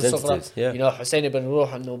 absolutely representatives. Yeah. Hussein ibn Ruh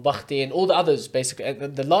and Bakhti and all the others, basically.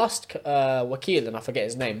 And the last wakil, and I forget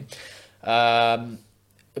his name, I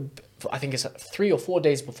think it's 3 or 4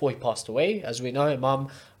 days before he passed away. As we know, Imam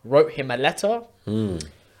wrote him a letter, and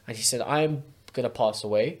he said, "I'm gonna pass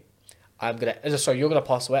away. You're gonna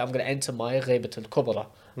pass away. I'm gonna enter my ghaibat al-kubra,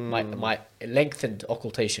 my lengthened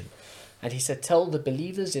occultation." And he said, "Tell the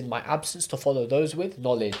believers in my absence to follow those with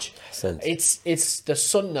knowledge." It's the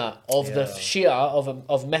sunnah of the Shia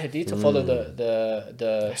of Mahdi to follow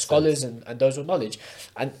the scholars and those with knowledge.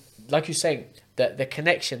 And like you're saying, the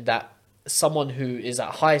connection that someone who is at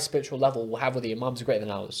a high spiritual level will have with the Imams greater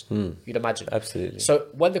than ours. You'd imagine. Absolutely. So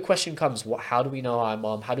when the question comes, how do we know our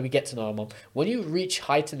Imam? How do we get to know our Imam? When you reach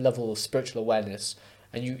heightened level of spiritual awareness,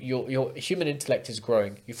 and your human intellect is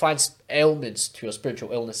growing, you find ailments to your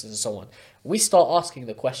spiritual illnesses and so on, we start asking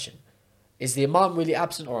the question, is the Imam really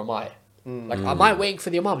absent, or am I? Am I waiting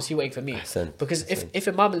for the Imam? Is he waiting for me? Because if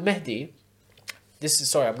Imam al-Mahdi, I'm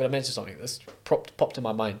going to mention something that's popped in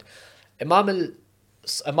my mind. Imam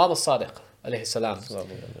al-Sadiq alayhi salam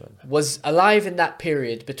was alive in that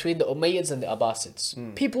period between the Umayyads and the Abbasids.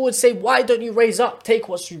 People would say, why don't you raise up, take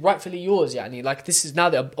what's rightfully yours? Like, this is now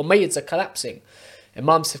the Umayyads are collapsing.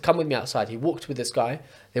 Imam said, come with me outside. He walked with this guy.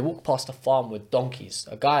 They walked past a farm with donkeys.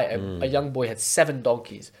 A young boy had 7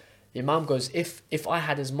 donkeys. The Imam goes, if I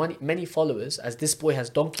had as many followers as this boy has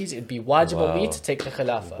donkeys, it'd be wajib on me to take the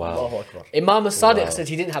Khilafah. Imam al-Sadiq said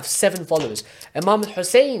he didn't have 7 followers. Imam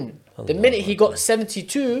al-Hussein, the minute he got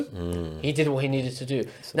 72, he did what he needed to do.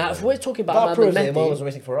 Now, if we're talking about Imam al-Mahdi, Imam was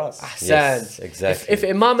waiting for us. Yes, exactly. If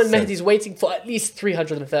Imam al-Mahdi is waiting for at least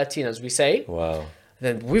 313, as we say,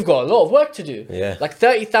 then we've got a lot of work to do. Like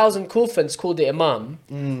 30,000 Kufans called the Imam.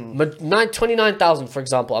 29,000, for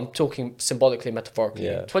example, I'm talking symbolically, metaphorically.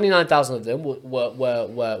 29,000 of them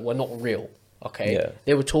were not real. Okay,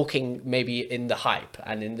 they were talking maybe in the hype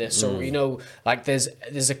and in the like there's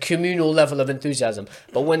a communal level of enthusiasm,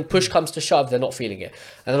 but when push comes to shove, they're not feeling it.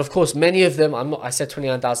 And then of course, many of them, I said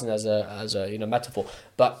 29,000 as a metaphor,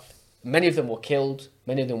 but many of them were killed,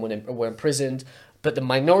 many of them were imprisoned. But the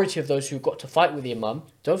minority of those who got to fight with the Imam,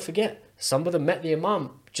 don't forget, some of them met the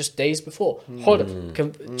Imam just days before.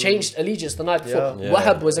 Changed allegiance the night before.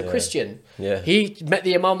 Wahab was a Christian. He met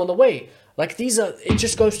the Imam on the way. Like it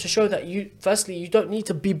just goes to show that firstly, you don't need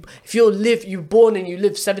to be, if you're born and you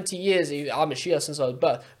live 70 years, I'm a Shia since I was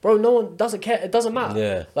birth. Bro, no one doesn't care. It doesn't matter.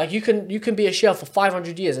 Yeah. Like you can be a Shia for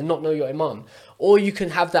 500 years and not know your Imam. Or you can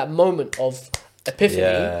have that moment of epiphany.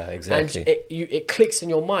 Yeah, exactly. And it clicks in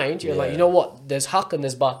your mind. You're like, you know what? There's haqq and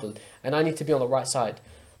there's batil. And I need to be on the right side.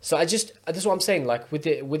 So this is what I'm saying, like with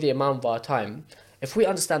the Imam of our time, if we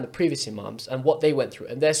understand the previous Imams and what they went through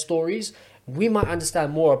and their stories, we might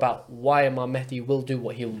understand more about why Imam Mahdi will do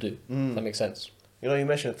what he will do. Does that make sense? You know, you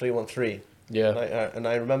mentioned 313. Yeah. And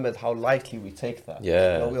I remembered how lightly we take that.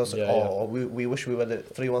 Yeah. You know, we also, we wish we were the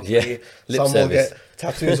 313. Yeah. Some will get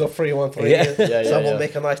tattoos of 313. Some will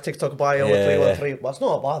make a nice TikTok bio with 313. But it's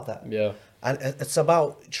not about that. Yeah. And it's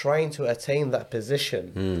about trying to attain that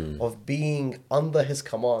position of being under his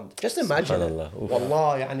command. Just imagine it.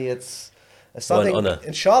 Wallah, it's something,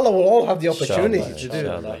 inshallah, we'll all have the opportunity to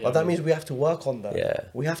do. But that means we have to work on that. Yeah.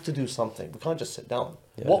 We have to do something. We can't just sit down.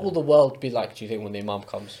 Yeah. What will the world be like, do you think, when the Imam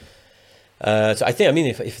comes? So I think,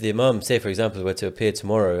 if the Imam, say for example, were to appear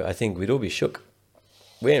tomorrow, I think we'd all be shook.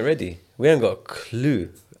 We ain't ready. We ain't got a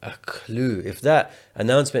clue. If that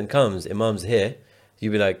announcement comes, Imam's here,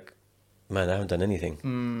 you'd be like, man, I haven't done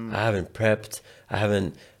anything. I haven't prepped. I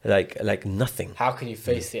haven't like nothing. How can you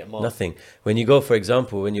face the Imam? Nothing. When you go, for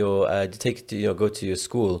example, when you're go to your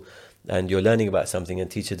school and you're learning about something, and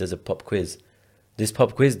teacher does a pop quiz. This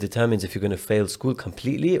pop quiz determines if you're going to fail school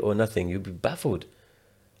completely or nothing. You'll be baffled.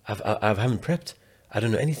 I haven't prepped. I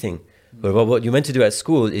don't know anything. But what you're meant to do at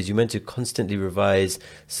school is you're meant to constantly revise,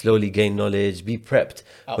 slowly gain knowledge, be prepped.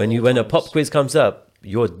 When a pop quiz comes up,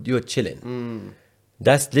 you're chilling.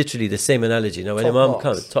 That's literally the same analogy. Now, when Imam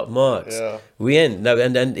comes, top marks. Yeah. We ain't.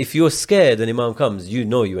 And if you're scared when Imam comes, you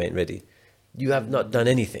know you ain't ready. You have not done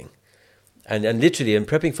anything. And literally, and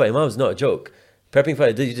prepping for Imam is not a joke. Prepping for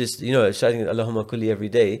it, you just, shouting Allahumma kulli every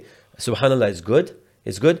day. Subhanallah is good.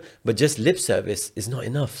 It's good, but just lip service is not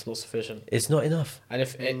enough. It's not sufficient. It's not enough.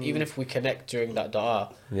 And even if we connect during that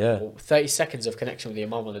dua, Yeah. 30 seconds of connection with the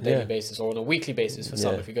Imam on a daily basis or on a weekly basis for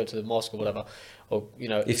some, if you go to the mosque or whatever, or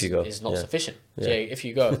if you go, it's not sufficient. Yeah. If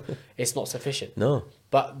you go, it's not sufficient. No.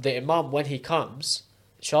 But the Imam, when he comes,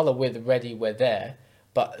 inshallah, we're ready, we're there.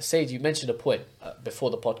 But Sayed, you mentioned a point before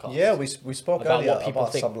the podcast. Yeah, we spoke about earlier what people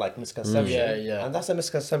about think. some misconception. Yeah. And that's a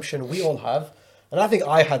misconception we all have. And I think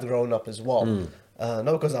I had grown up as well.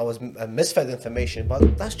 Not because I was misfed information,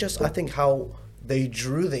 but that's just, I think, how they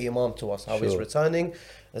drew the Imam to us, how he's returning,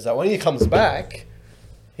 is that when he comes back,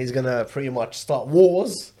 he's going to pretty much start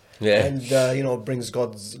wars and, brings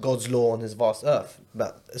God's law on his vast earth.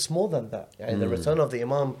 But it's more than that. The return of the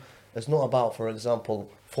Imam is not about, for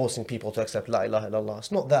example, forcing people to accept La ilaha illallah.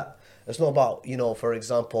 It's not that. It's not about, for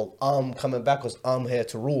example, I'm coming back because I'm here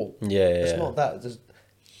to rule. It's not that.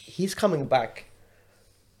 He's coming back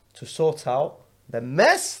to sort out the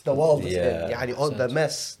mess the world is in. The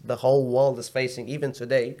mess the whole world is facing even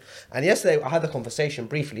today. And yesterday I had a conversation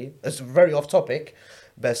briefly. It's very off topic.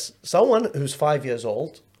 But someone who's 5 years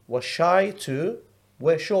old was shy to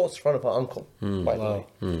wear shorts in front of her uncle, by the way.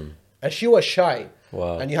 And she was shy.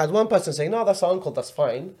 Wow. And you had one person saying, no, that's her uncle, that's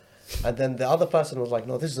fine. And then the other person was like,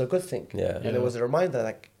 no, this is a good thing. And it was a reminder,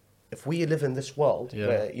 like, if we live in this world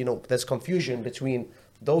where, there's confusion between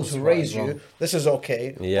those who raise you, this is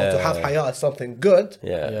okay. Or to have haya is something good.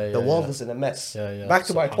 The world is in a mess. Back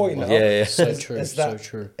to my point now. So true. Is that so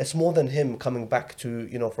true. It's more than him coming back to,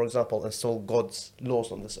 for example, install God's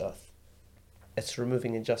laws on this earth. It's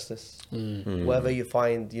removing injustice. Wherever you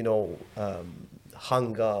find,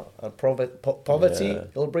 hunger and poverty,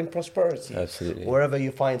 it'll bring prosperity. Absolutely. Wherever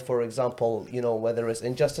you find, for example, where there is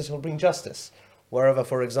injustice, it'll bring justice. Wherever,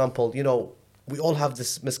 for example, we all have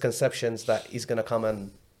this misconceptions that he's going to come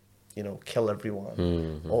and, kill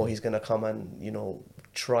everyone. Or he's going to come and,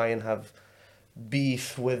 try and have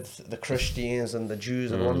beef with the Christians and the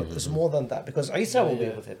Jews and whatnot. It's more than that, because Isa will be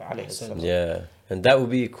with him. And that will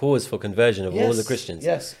be a cause for conversion of all the Christians.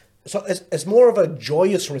 Yes. So it's more of a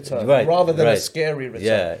joyous return rather than a scary return.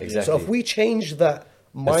 Yeah, exactly. So if we change that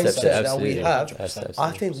mindset that we have,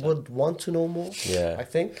 I think 100%. would want to know more. I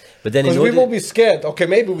think. But then, because we will be scared. Okay,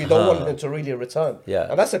 maybe we don't want them to really return.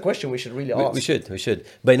 And that's a question we should really ask. We should.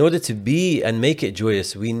 But in order to be and make it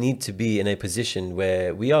joyous, we need to be in a position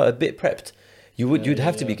where we are a bit prepped. You'd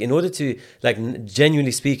have to be, in order to,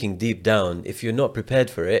 genuinely speaking, deep down, if you're not prepared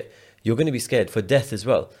for it, you're going to be scared for death as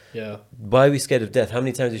well. Yeah. Why are we scared of death? How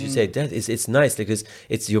many times did you say death? It's nice because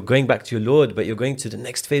you're going back to your Lord, but you're going to the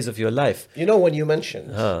next phase of your life. You know, when you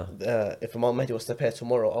mentioned if Imam Mahdi was to appear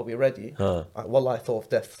tomorrow, are we ready? Wallah, I thought of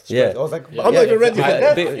death. Straight. Yeah. I was like, I'm not even ready for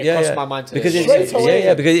death. It crossed my mind because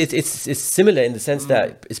it's similar in the sense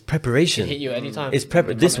that it's preparation. It can hit you anytime. It's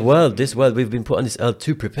this world we've been put on this earth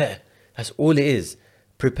to prepare. That's all it is.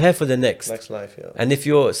 Prepare for the next life, yeah. And if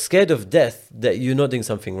you're scared of death, that you're not doing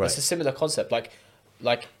something right. It's a similar concept. Like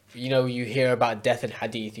you know, you hear about death in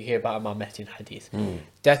hadith, you hear about Imam Mahdi in hadith.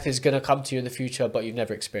 Death is going to come to you in the future, but you've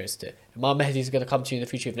never experienced it. Imam Mahdi is going to come to you in the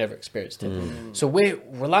future, you've never experienced it. So we're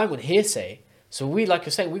relying on hearsay. So we, like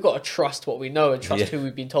you're saying, we've got to trust what we know and trust who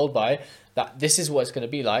we've been told by, that this is what it's going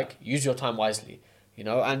to be like. Use your time wisely, you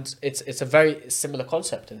know. And it's a very similar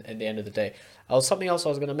concept in the end of the day. Something else I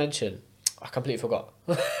was going to mention. I completely forgot.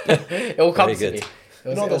 It all comes to me.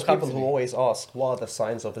 You know those people who always ask, what are the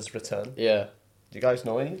signs of his return? Yeah. Do you guys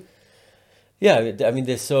know any? Yeah, I mean,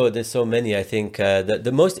 there's so many. I think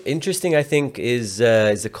the most interesting, I think, is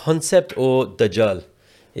the concept or Dajjal,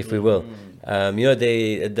 if we will. You know,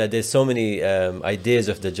 there's so many ideas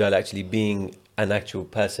of Dajjal actually being an actual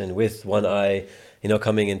person with one eye, you know,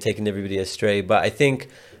 coming and taking everybody astray. But I think,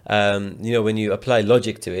 you know, when you apply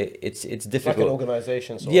logic to it, it's difficult. Like an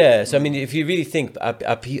organization. Yeah. So I mean, if you really think,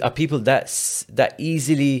 are people that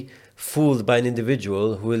easily fooled by an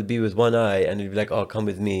individual who will be with one eye and will be like, oh, come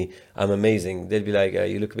with me, I'm amazing. They'll be like,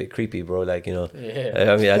 you look a bit creepy, bro. Like, you know,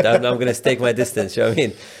 I mean, I'm going to stake my distance. You know what I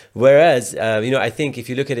mean? Whereas, you know, I think if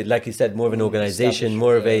you look at it, like you said, more of an organization,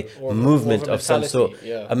 more of a movement of some sort,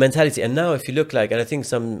 a mentality. And now if you look like, and I think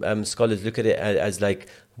some scholars look at it as like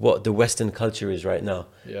what the Western culture is right now.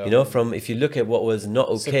 You know, from if you look at what was not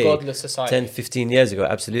okay 10, 15 years ago,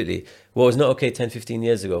 absolutely. What was not okay 10, 15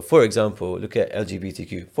 years ago. For example, look at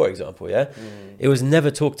LGBTQ, for example, it was never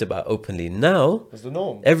talked about openly. Now, it's the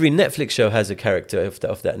norm. Every Netflix show has a character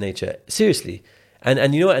of that nature. Seriously.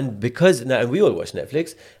 And you know, and because now, and we all watch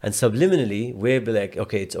Netflix, and subliminally we're like,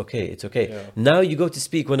 okay, it's okay. Yeah. Now you go to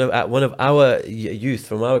speak one of our youth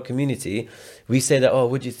from our community, we say that, oh,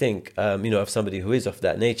 what do you think, you know, of somebody who is of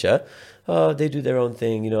that nature? Oh, they do their own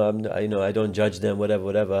thing, you know, I don't judge them,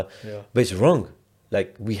 whatever. Yeah. But it's wrong.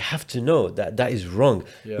 Like, we have to know that is wrong.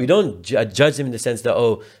 Yeah. We don't judge them in the sense that,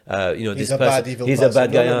 you know, he's this a person, bad, evil he's person. a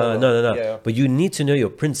bad guy. No. Yeah. But you need to know your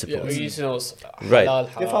principles. You need to know right.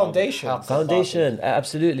 halal, The foundation. Foundation,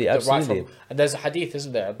 absolutely. And there's a hadith,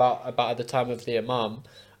 isn't there, about at the time of the Imam,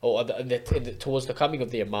 or towards the coming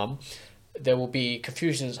of the Imam, there will be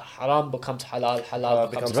confusions. Haram becomes halal, halal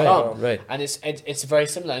becomes haram. Right. And it's very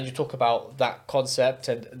similar. And you talk about that concept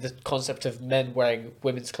and the concept of men wearing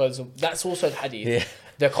women's clothes. That's also in hadith. Yeah.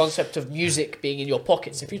 The concept of music being in your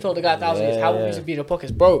pockets. If you told a guy 1,000 years, how will music be in your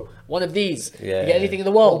pockets? Bro, one of these. You get anything in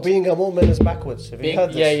the world. Being a mu'min is backwards. Have you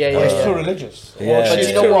heard this? It's too religious. But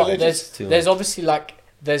you know what? There's obviously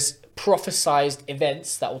there's prophesized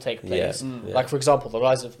events that will take place. Like, for example, the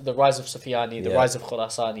rise of Sufyani, the rise of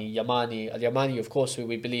Khurasani, Yamani. Al-Yamani, of course, who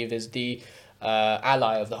we believe is the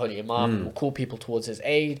ally of the Holy Imam, will call people towards his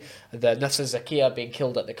aid. The Nafs al-Zakiyah being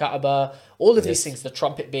killed at the Kaaba. All of these things, the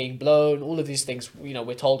trumpet being blown, all of these things, you know,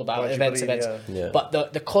 we're told about events. Yeah. But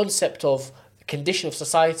the concept of condition of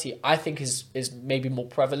society, I think is maybe more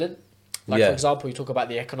prevalent. Like, for example, you talk about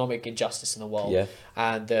the economic injustice in the world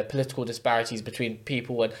and the political disparities between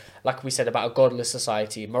people, and like we said about a godless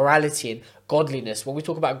society, morality and godliness. When we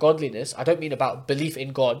talk about godliness, I don't mean about belief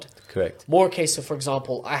in God. Correct. More a case of, for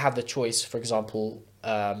example, I have the choice, for example,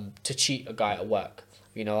 to cheat a guy at work.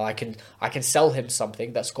 You know, I can sell him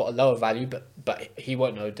something that's got a lower value, but he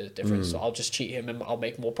won't know the difference. So I'll just cheat him and I'll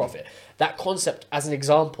make more profit. That concept, as an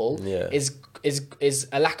example, is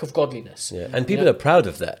a lack of godliness. Yeah, and people are proud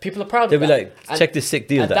of that. People are proud They'll of that. They'll be like, check this sick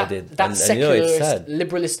deal that I did. That secularist,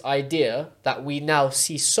 liberalist idea that we now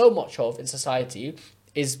see so much of in society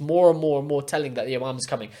is more and more and more telling that the Imam is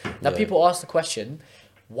coming. Now, people ask the question,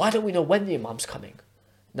 why don't we know when the Imam's coming?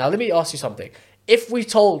 Now, let me ask you something. If we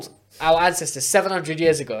told our ancestors 700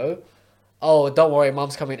 years ago, oh, don't worry,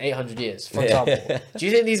 Imam's coming in 800 years, for example. Do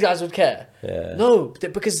you think these guys would care? Yeah. No,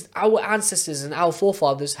 because our ancestors and our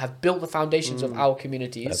forefathers have built the foundations of our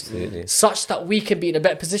communities such that we can be in a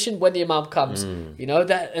better position when the Imam comes. You know,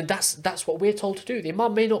 that's what we're told to do. The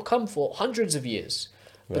Imam may not come for hundreds of years.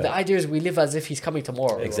 But the idea is we live as if he's coming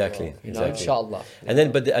tomorrow. Exactly. You know, inshallah. And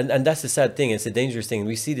then, and that's the sad thing. It's a dangerous thing.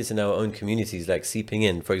 We see this in our own communities, like seeping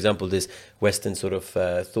in. For example, this Western sort of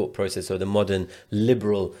thought process, or the modern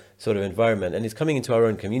liberal sort of environment, and it's coming into our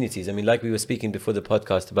own communities. I mean, like we were speaking before the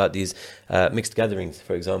podcast about these mixed gatherings,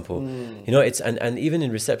 for example. You know, it's and even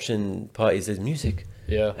in reception parties, there's music.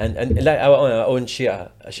 Yeah. And like our own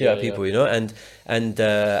Shia people, you know, and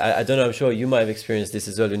I don't know, I'm sure you might have experienced this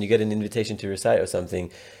as well when you get an invitation to recite or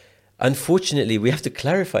something. Unfortunately, we have to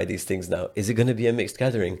clarify these things now. Is it going to be a mixed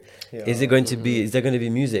gathering? Yeah. Is there going to be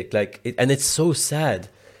music? And it's so sad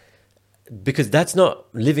because that's not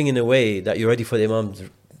living in a way that you're ready for the Imam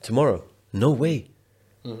tomorrow. No way.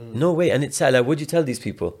 No way. And it's sad. Like, what do you tell these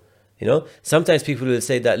people? You know, sometimes people will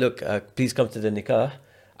say that, look, please come to the nikah.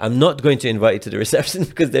 I'm not going to invite you to the reception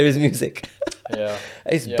because there is music. Yeah.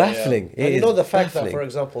 It's baffling. And you know the fact that, for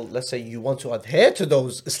example, let's say you want to adhere to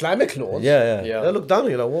those Islamic laws. They look down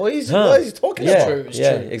on you like, what is he talking about? It's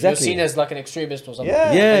true. Exactly. You're seen as like an extremist or something.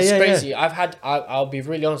 It's crazy. I'll be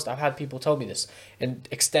really honest. I've had people tell me this in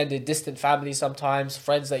extended, distant families sometimes,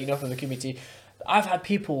 friends that you know from the community. I've had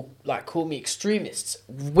people like call me extremists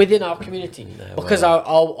within our community because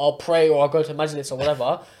I'll pray or I'll go to majlis or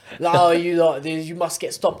whatever. Like, oh, you must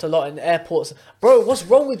get stopped a lot in airports, bro. What's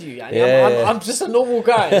wrong with you? I'm just a normal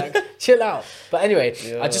guy. Like, chill out. But anyway,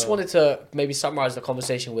 I just wanted to maybe summarize the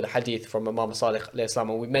conversation with a hadith from Imam Sadiq alayhi salam,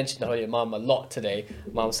 and we mentioned the Holy Imam a lot today.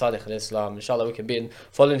 Imam Sadiq alayhi salam. Inshallah, we can be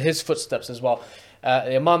following his footsteps as well.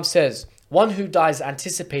 The Imam says, one who dies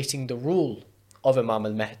anticipating the rule of Imam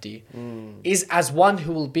al-Mahdi is as one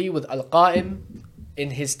who will be with Al-Qa'im in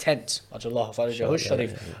his tent.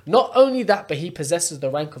 Not only that, but he possesses the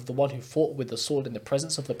rank of the one who fought with the sword in the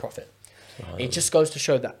presence of the Prophet. It just goes to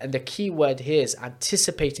show that, and the key word here is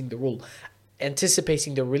anticipating the rule,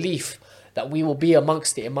 anticipating the relief that we will be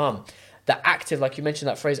amongst the Imam. The active, like you mentioned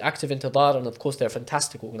that phrase, active intidar, and of course they're a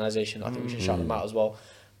fantastic organisation. I think we should shout them out as well.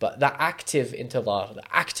 But that active intidar, the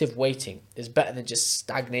active waiting, is better than just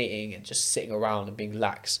stagnating and just sitting around and being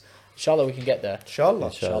lax. Inshallah, we can get there. Inshallah.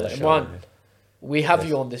 Imran, we have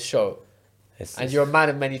you on this show, and you're a man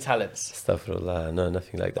of many talents. Astaghfirullah, no,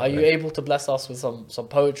 nothing like that. Are you able to bless us with some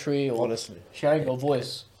poetry or sharing your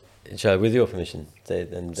voice? Inshallah, with your permission.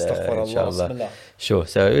 Inshallah. Sure.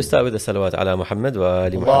 So we'll start with the salawat ala Muhammad wa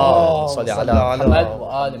ali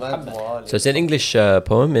Muhammad. So it's an English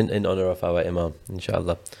poem in honor of our Imam,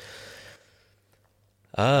 inshallah.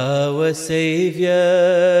 Our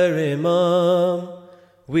Savior Imam,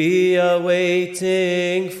 we are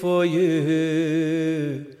waiting for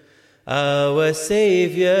you. Our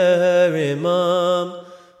Savior Imam,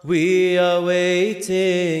 we are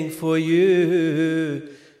waiting for you.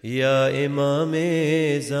 Ya Imam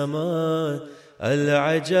Zaman,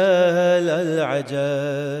 al-Ajal,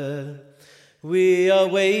 al-Ajal. We are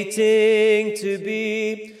waiting to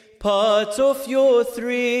be part of your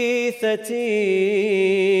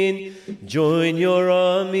 313. Join your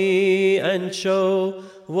army and show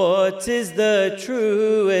what is the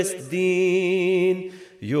truest deen.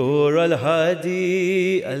 You're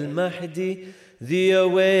al-Hadi, al-Mahdi, the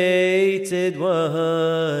awaited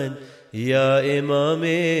one. Ya Imam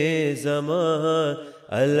Zaman,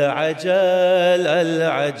 al-Ajal,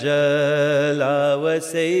 al-Ajal. Our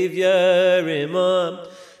Savior Imam,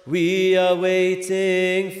 we are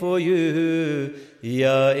waiting for you.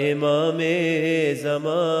 Ya Imam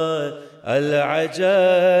Zaman,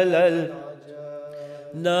 al-Ajal,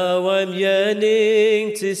 al-Ajal. Now I'm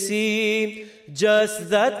yearning to see just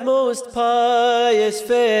that most pious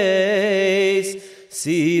face.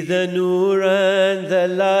 See the nur and the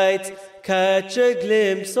light, catch a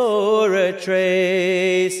glimpse or a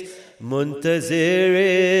trace. Muntazir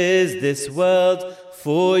is this world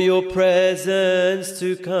for your presence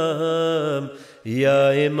to come.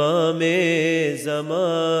 Ya Imam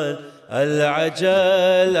Zaman,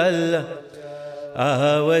 al-Ajal, al-Ajal.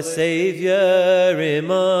 Our Savior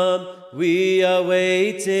Imam, we are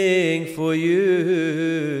waiting for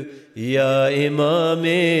you. Ya Imam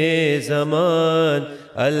Zaman,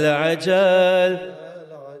 al-Ajal.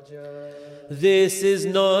 This is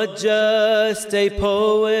not just a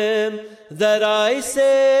poem that I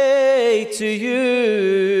say to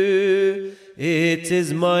you. It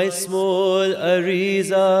is my small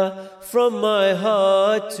ariza from my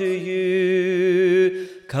heart to you.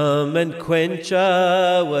 Come and quench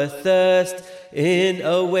our thirst in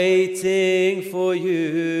awaiting for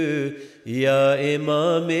you. Ya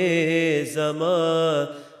Imam Zaman,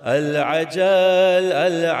 al-Ajal,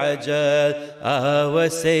 al-Ajal. Our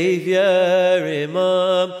Savior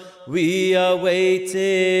Imam, we are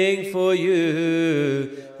waiting for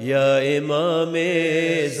you. Ya Imam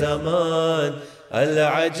Zaman,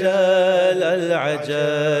 al-Ajal,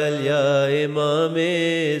 al-Ajal. Ya Imam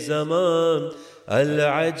Zaman,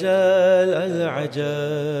 العجل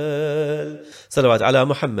العجل صلوات على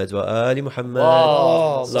محمد وآل محمد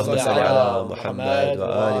اللهم صل على محمد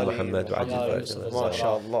وآل محمد وعجل ما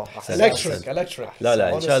شاء الله. Electric.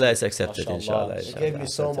 لا inshallah it's accepted inshallah. It gave me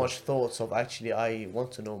so much thoughts of actually I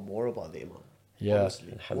want to know more about the Imam. Yeah.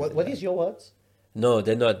 Honestly. What is your words? No,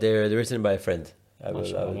 they're not. They're written by a friend.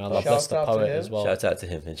 Allah bless the poet as well. Shout out to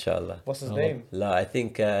him, inshallah. What's his name? La, I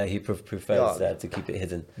think he prefers to keep it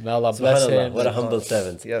hidden. May Allah bless him. What a humble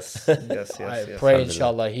servant. Yes. I pray,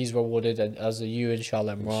 inshallah, he's rewarded, and as are you,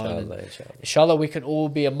 inshallah, Imran. Inshallah, we can all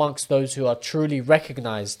be amongst those who are truly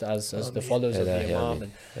recognized as the followers of the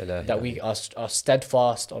Imam, and that we are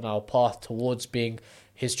steadfast on our path towards being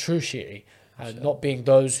his true Shi'i, and not being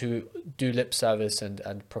those who do lip service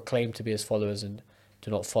and proclaim to be his followers and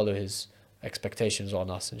do not follow his expectations on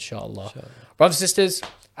us, inshallah. Brothers and sisters,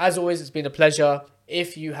 as always, it's been a pleasure.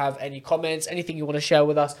 If you have any comments, anything you want to share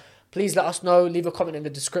with us, please let us know. Leave a comment in the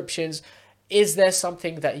descriptions. Is there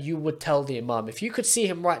something that you would tell the Imam? If you could see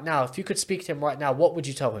him right now, if you could speak to him right now, what would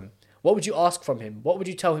you tell him? What would you ask from him? What would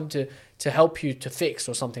you tell him to help you to fix,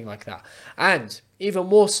 or something like that? And even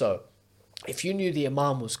more so, if you knew the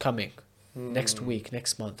Imam was coming next week,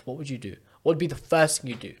 next month, what would you do? What would be the first thing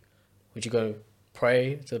you do? Would you go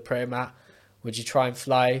pray to the prayer mat? Would you try and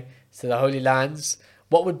fly to the Holy Lands?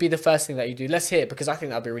 What would be the first thing that you do? Let's hear it, because I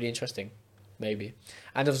think that'd be really interesting. Maybe.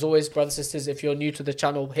 And as always, brothers and sisters, if you're new to the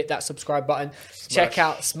channel, hit that subscribe button.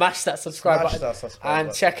 Smash that subscribe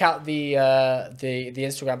button. Check out the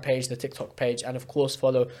Instagram page, the TikTok page, and of course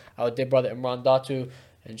follow our dear brother Imran Datoo.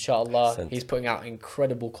 Inshallah, he's putting out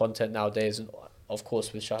incredible content nowadays, and of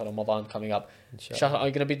course with Shahr Ramadan coming up. Shahr, are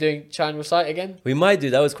you going to be doing Chai and Recite again? We might do.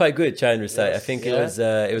 That was quite good, Chai and Recite. Yes. I think it was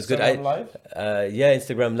good. Instagram Live?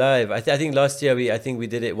 Instagram Live. I think last year we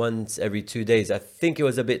did it once every 2 days. I think it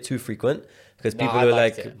was a bit too frequent. Because people were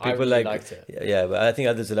like, liked it. Yeah, but I think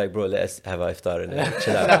others are like, bro, let us have our iftar and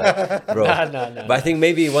chill out, bro. No. But I think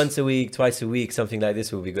maybe once a week, twice a week, something like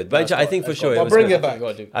this will be good. But I think for sure, I'll bring it back.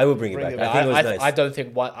 I will bring it back. I think it was nice. I don't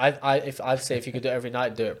think I'd say if you could do it every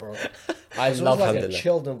night, do it, bro. I love like a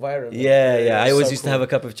chilled environment. Yeah. I always used to have a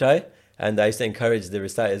cup of chai. And I used to encourage the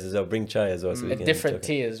reciters as well, bring chai as well. So we can different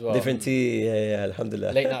tea as well. Different tea, yeah,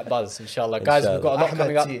 alhamdulillah. Late night buzz, inshallah. Guys, we've got a lot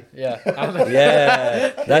coming up. Yeah.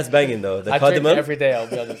 Yeah, that's banging though. The cardamom. Drink every day, I'll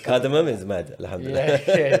be honest. Cardamom is mad, alhamdulillah.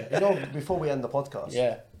 Yeah. Before we end the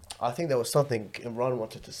podcast, I think there was something Imran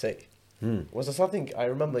wanted to say. Was there something, I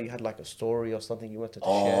remember you had like a story or something you wanted to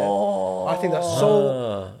share. I think that's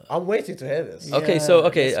so, I'm waiting to hear this. Okay,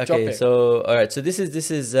 so all right, so this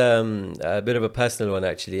is a bit of a personal one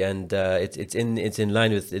actually, and it's in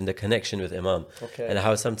line with the connection with Imam, and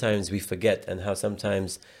how sometimes we forget, and how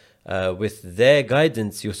sometimes with their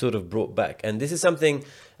guidance you're sort of brought back. And this is something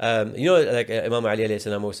like Imam Ali alayhi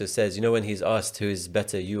salam also says, when he's asked who is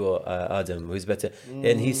better, you or Adam, who's better,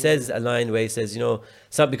 and he says a line where he says,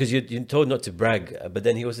 because you're told not to brag, but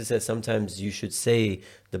then he also says sometimes you should say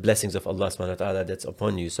the blessings of Allah subhanahu wa ta'ala that's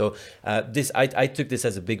upon you. So I took this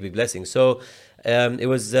as a big blessing. So it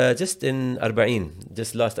was just in Arba'een,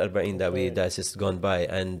 just last Arba'een that's just gone by,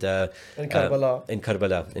 and in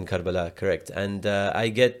Karbala, correct. And I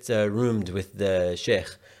get roomed with the Sheikh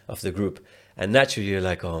of the group, and naturally you're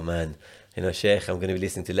like, oh man, Sheikh, I'm going to be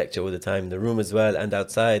listening to lecture all the time in the room as well and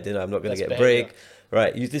outside. I'm not going to get a break,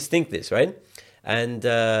 right? You just think this, right? And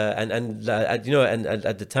at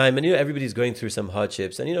the time, and everybody's going through some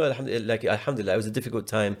hardships, and alhamdulillah, it was a difficult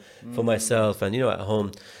time for myself, and at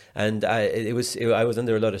home, and I was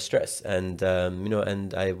under a lot of stress, and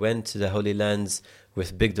and I went to the Holy Lands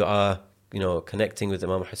with big dua, connecting with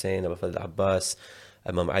Imam Hussein, Abu Fadl Abbas,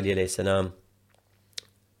 Imam Ali alayhi salam.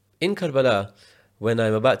 In Karbala, when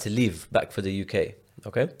I'm about to leave back for the UK,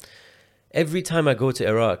 okay, every time I go to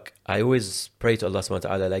Iraq, I always pray to Allah subhanahu wa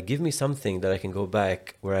ta'ala, like, give me something that I can go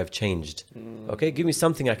back where I've changed. Okay, give me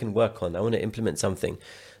something I can work on. I want to implement something.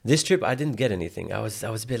 This trip, I didn't get anything. I was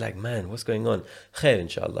a bit like, man, what's going on? Khair,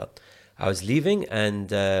 inshallah. I was leaving, and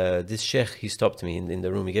this sheikh, he stopped me in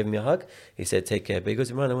the room. He gave me a hug. He said, take care. But he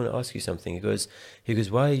goes, Imran, I want to ask you something. He goes,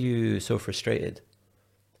 why are you so frustrated?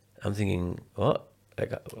 I'm thinking, what?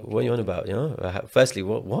 Like, what are you on about? Firstly,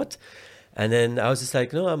 what? And then I was just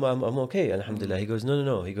like, no, I'm okay, alhamdulillah. He goes,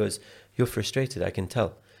 no. He goes, you're frustrated, I can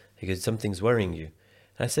tell. He goes, something's worrying you.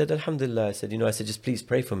 And I said, alhamdulillah. I said, just please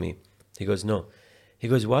pray for me. He goes, no. He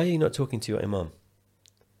goes, why are you not talking to your Imam?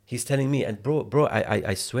 He's telling me, and bro,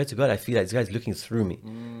 I swear to God, I feel like this guy's looking through me.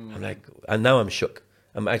 I'm like, and now I'm shook.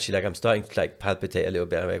 I'm actually like, I'm starting to like palpitate a little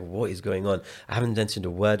bit. I'm like, what is going on? I haven't mentioned a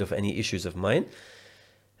word of any issues of mine.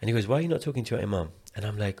 And he goes, why are you not talking to your Imam? And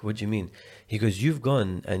I'm like, what do you mean? He goes, you've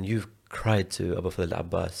gone and you've cried to Abu Fadl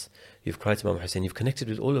Abbas. You've cried to Imam Hussein. You've connected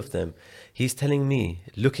with all of them. He's telling me,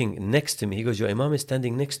 looking next to me, he goes, your Imam is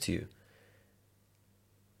standing next to you.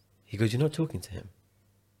 He goes, you're not talking to him.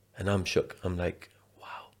 And I'm shook. I'm like,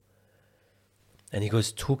 wow. And he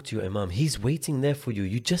goes, talk to your Imam. He's waiting there for you.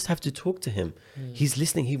 You just have to talk to him. He's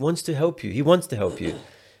listening. He wants to help you. He wants to help you.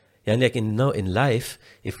 Yeah, like in life,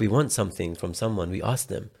 if we want something from someone, we ask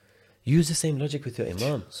them. Use the same logic with your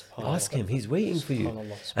Imam. Ask him. He's waiting for you.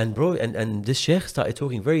 And bro, and this Sheikh started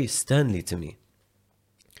talking very sternly to me.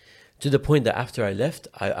 To the point that after I left,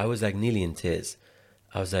 I was like nearly in tears.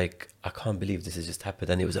 I was like, I can't believe this has just happened.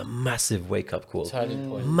 And it was a massive wake-up call.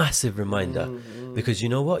 Massive reminder. Because you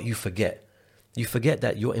know what? You forget. You forget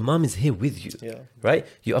that your Imam is here with you. Yeah. Right?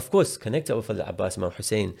 You, of course, connect up with Al-Abbas, Imam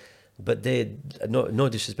Hussein. But they, no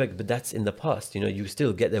disrespect, but that's in the past. You know, you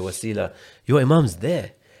still get their wasila. Your Imam's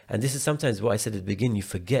there. And this is sometimes what I said at the beginning. You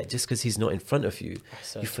forget just because he's not in front of you.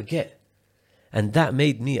 You forget. And that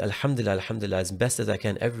made me, alhamdulillah, as best as I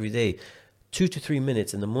can every day, 2 to 3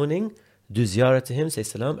 minutes in the morning, do ziyarah to him, say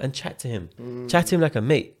salam, and chat to him. Chat to him like a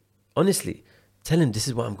mate. Honestly. Tell him this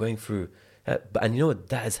is what I'm going through. And you know what?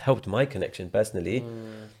 That has helped my connection personally.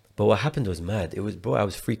 But what happened was mad. It was, bro, I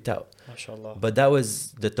was freaked out. MashaAllah. But that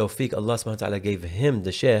was the tawfiq Allah subhanahu wa ta'ala gave him,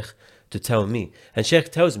 the Sheikh, to tell me. And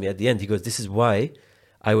Sheikh tells me at the end, he goes, this is why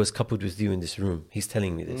I was coupled with you in this room. He's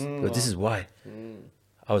telling me this. But this is why.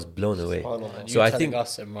 I was blown away. So I think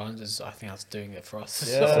us, Imran, I think that's doing it for us.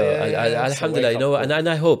 Yeah, alhamdulillah, you know, and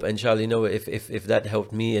I hope, inshallah, you know, if that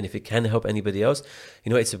helped me and if it can help anybody else,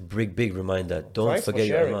 you know, it's a big reminder. Don't forget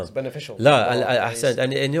your Imam. It's beneficial.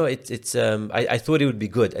 And you know, it's I thought it would be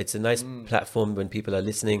good. It's a nice platform when people are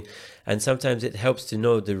listening, and sometimes it helps to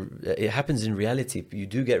know it happens in reality. You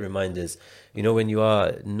do get reminders, you know, when you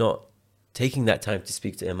are not taking that time to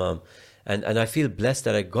speak to Imam. And I feel blessed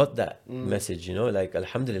that I got that message, you know, like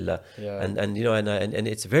alhamdulillah. And you know, and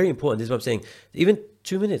it's very important. This is what I'm saying. Even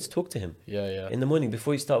 2 minutes, talk to him. In the morning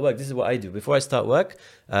before you start work. This is what I do. Before I start work,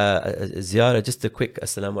 ziyarah, just a quick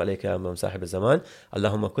assalamu alaikum ya Imam Sahib al-Zaman,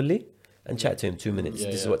 Allahumma kulli, and chat to him 2 minutes.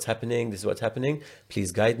 This is what's happening. This is what's happening.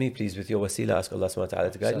 Please guide me. Please, with your wasila, ask Allah subhanahu wa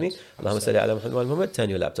ta'ala to guide me. Allahumma salli ala Muhammad wa Muhammad. Turn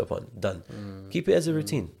your laptop on. Done. Keep it as a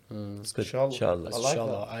routine. It's good.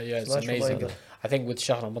 Inshallah. It's amazing. I think with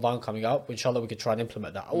Shahr Ramadan coming up, inshallah, we could try and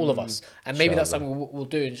implement that, all of us. And maybe that's something we'll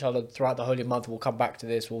do, inshallah, throughout the holy month. We'll come back to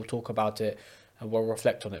this, we'll talk about it, and we'll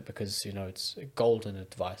reflect on it because, you know, it's golden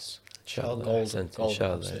advice. Inshallah. Golden.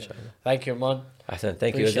 Inshallah. Thank you, man. Ahsan,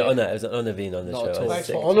 thank you. It was an honor. It was an honor being on the show. Thanks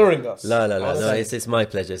for honoring us. No, it's my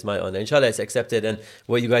pleasure. It's my honor. Inshallah, it's accepted. And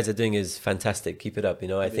what you guys are doing is fantastic. Keep it up. You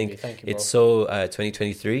know, I think it's so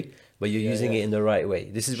 2023. But you're using it in the right way.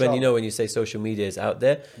 This is when, you know, when you say social media is out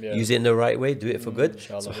there, use it in the right way, do it for good.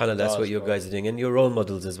 SubhanAllah, that's what you guys are doing. And you're role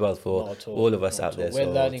models as well for all of us out there.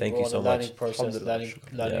 So thank you so much. We're learning process,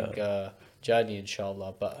 learning journey,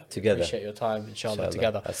 inshallah. But together. Appreciate your time, inshallah,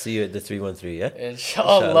 together. I'll see you at the 313, yeah?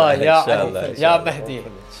 Inshallah, ya Mahdi.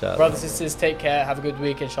 Brothers and sisters, take care. Have a good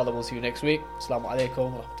week. Inshallah, we'll see you next week. Assalamu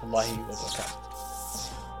alaikum wa rahmatullahi wa barakatuh.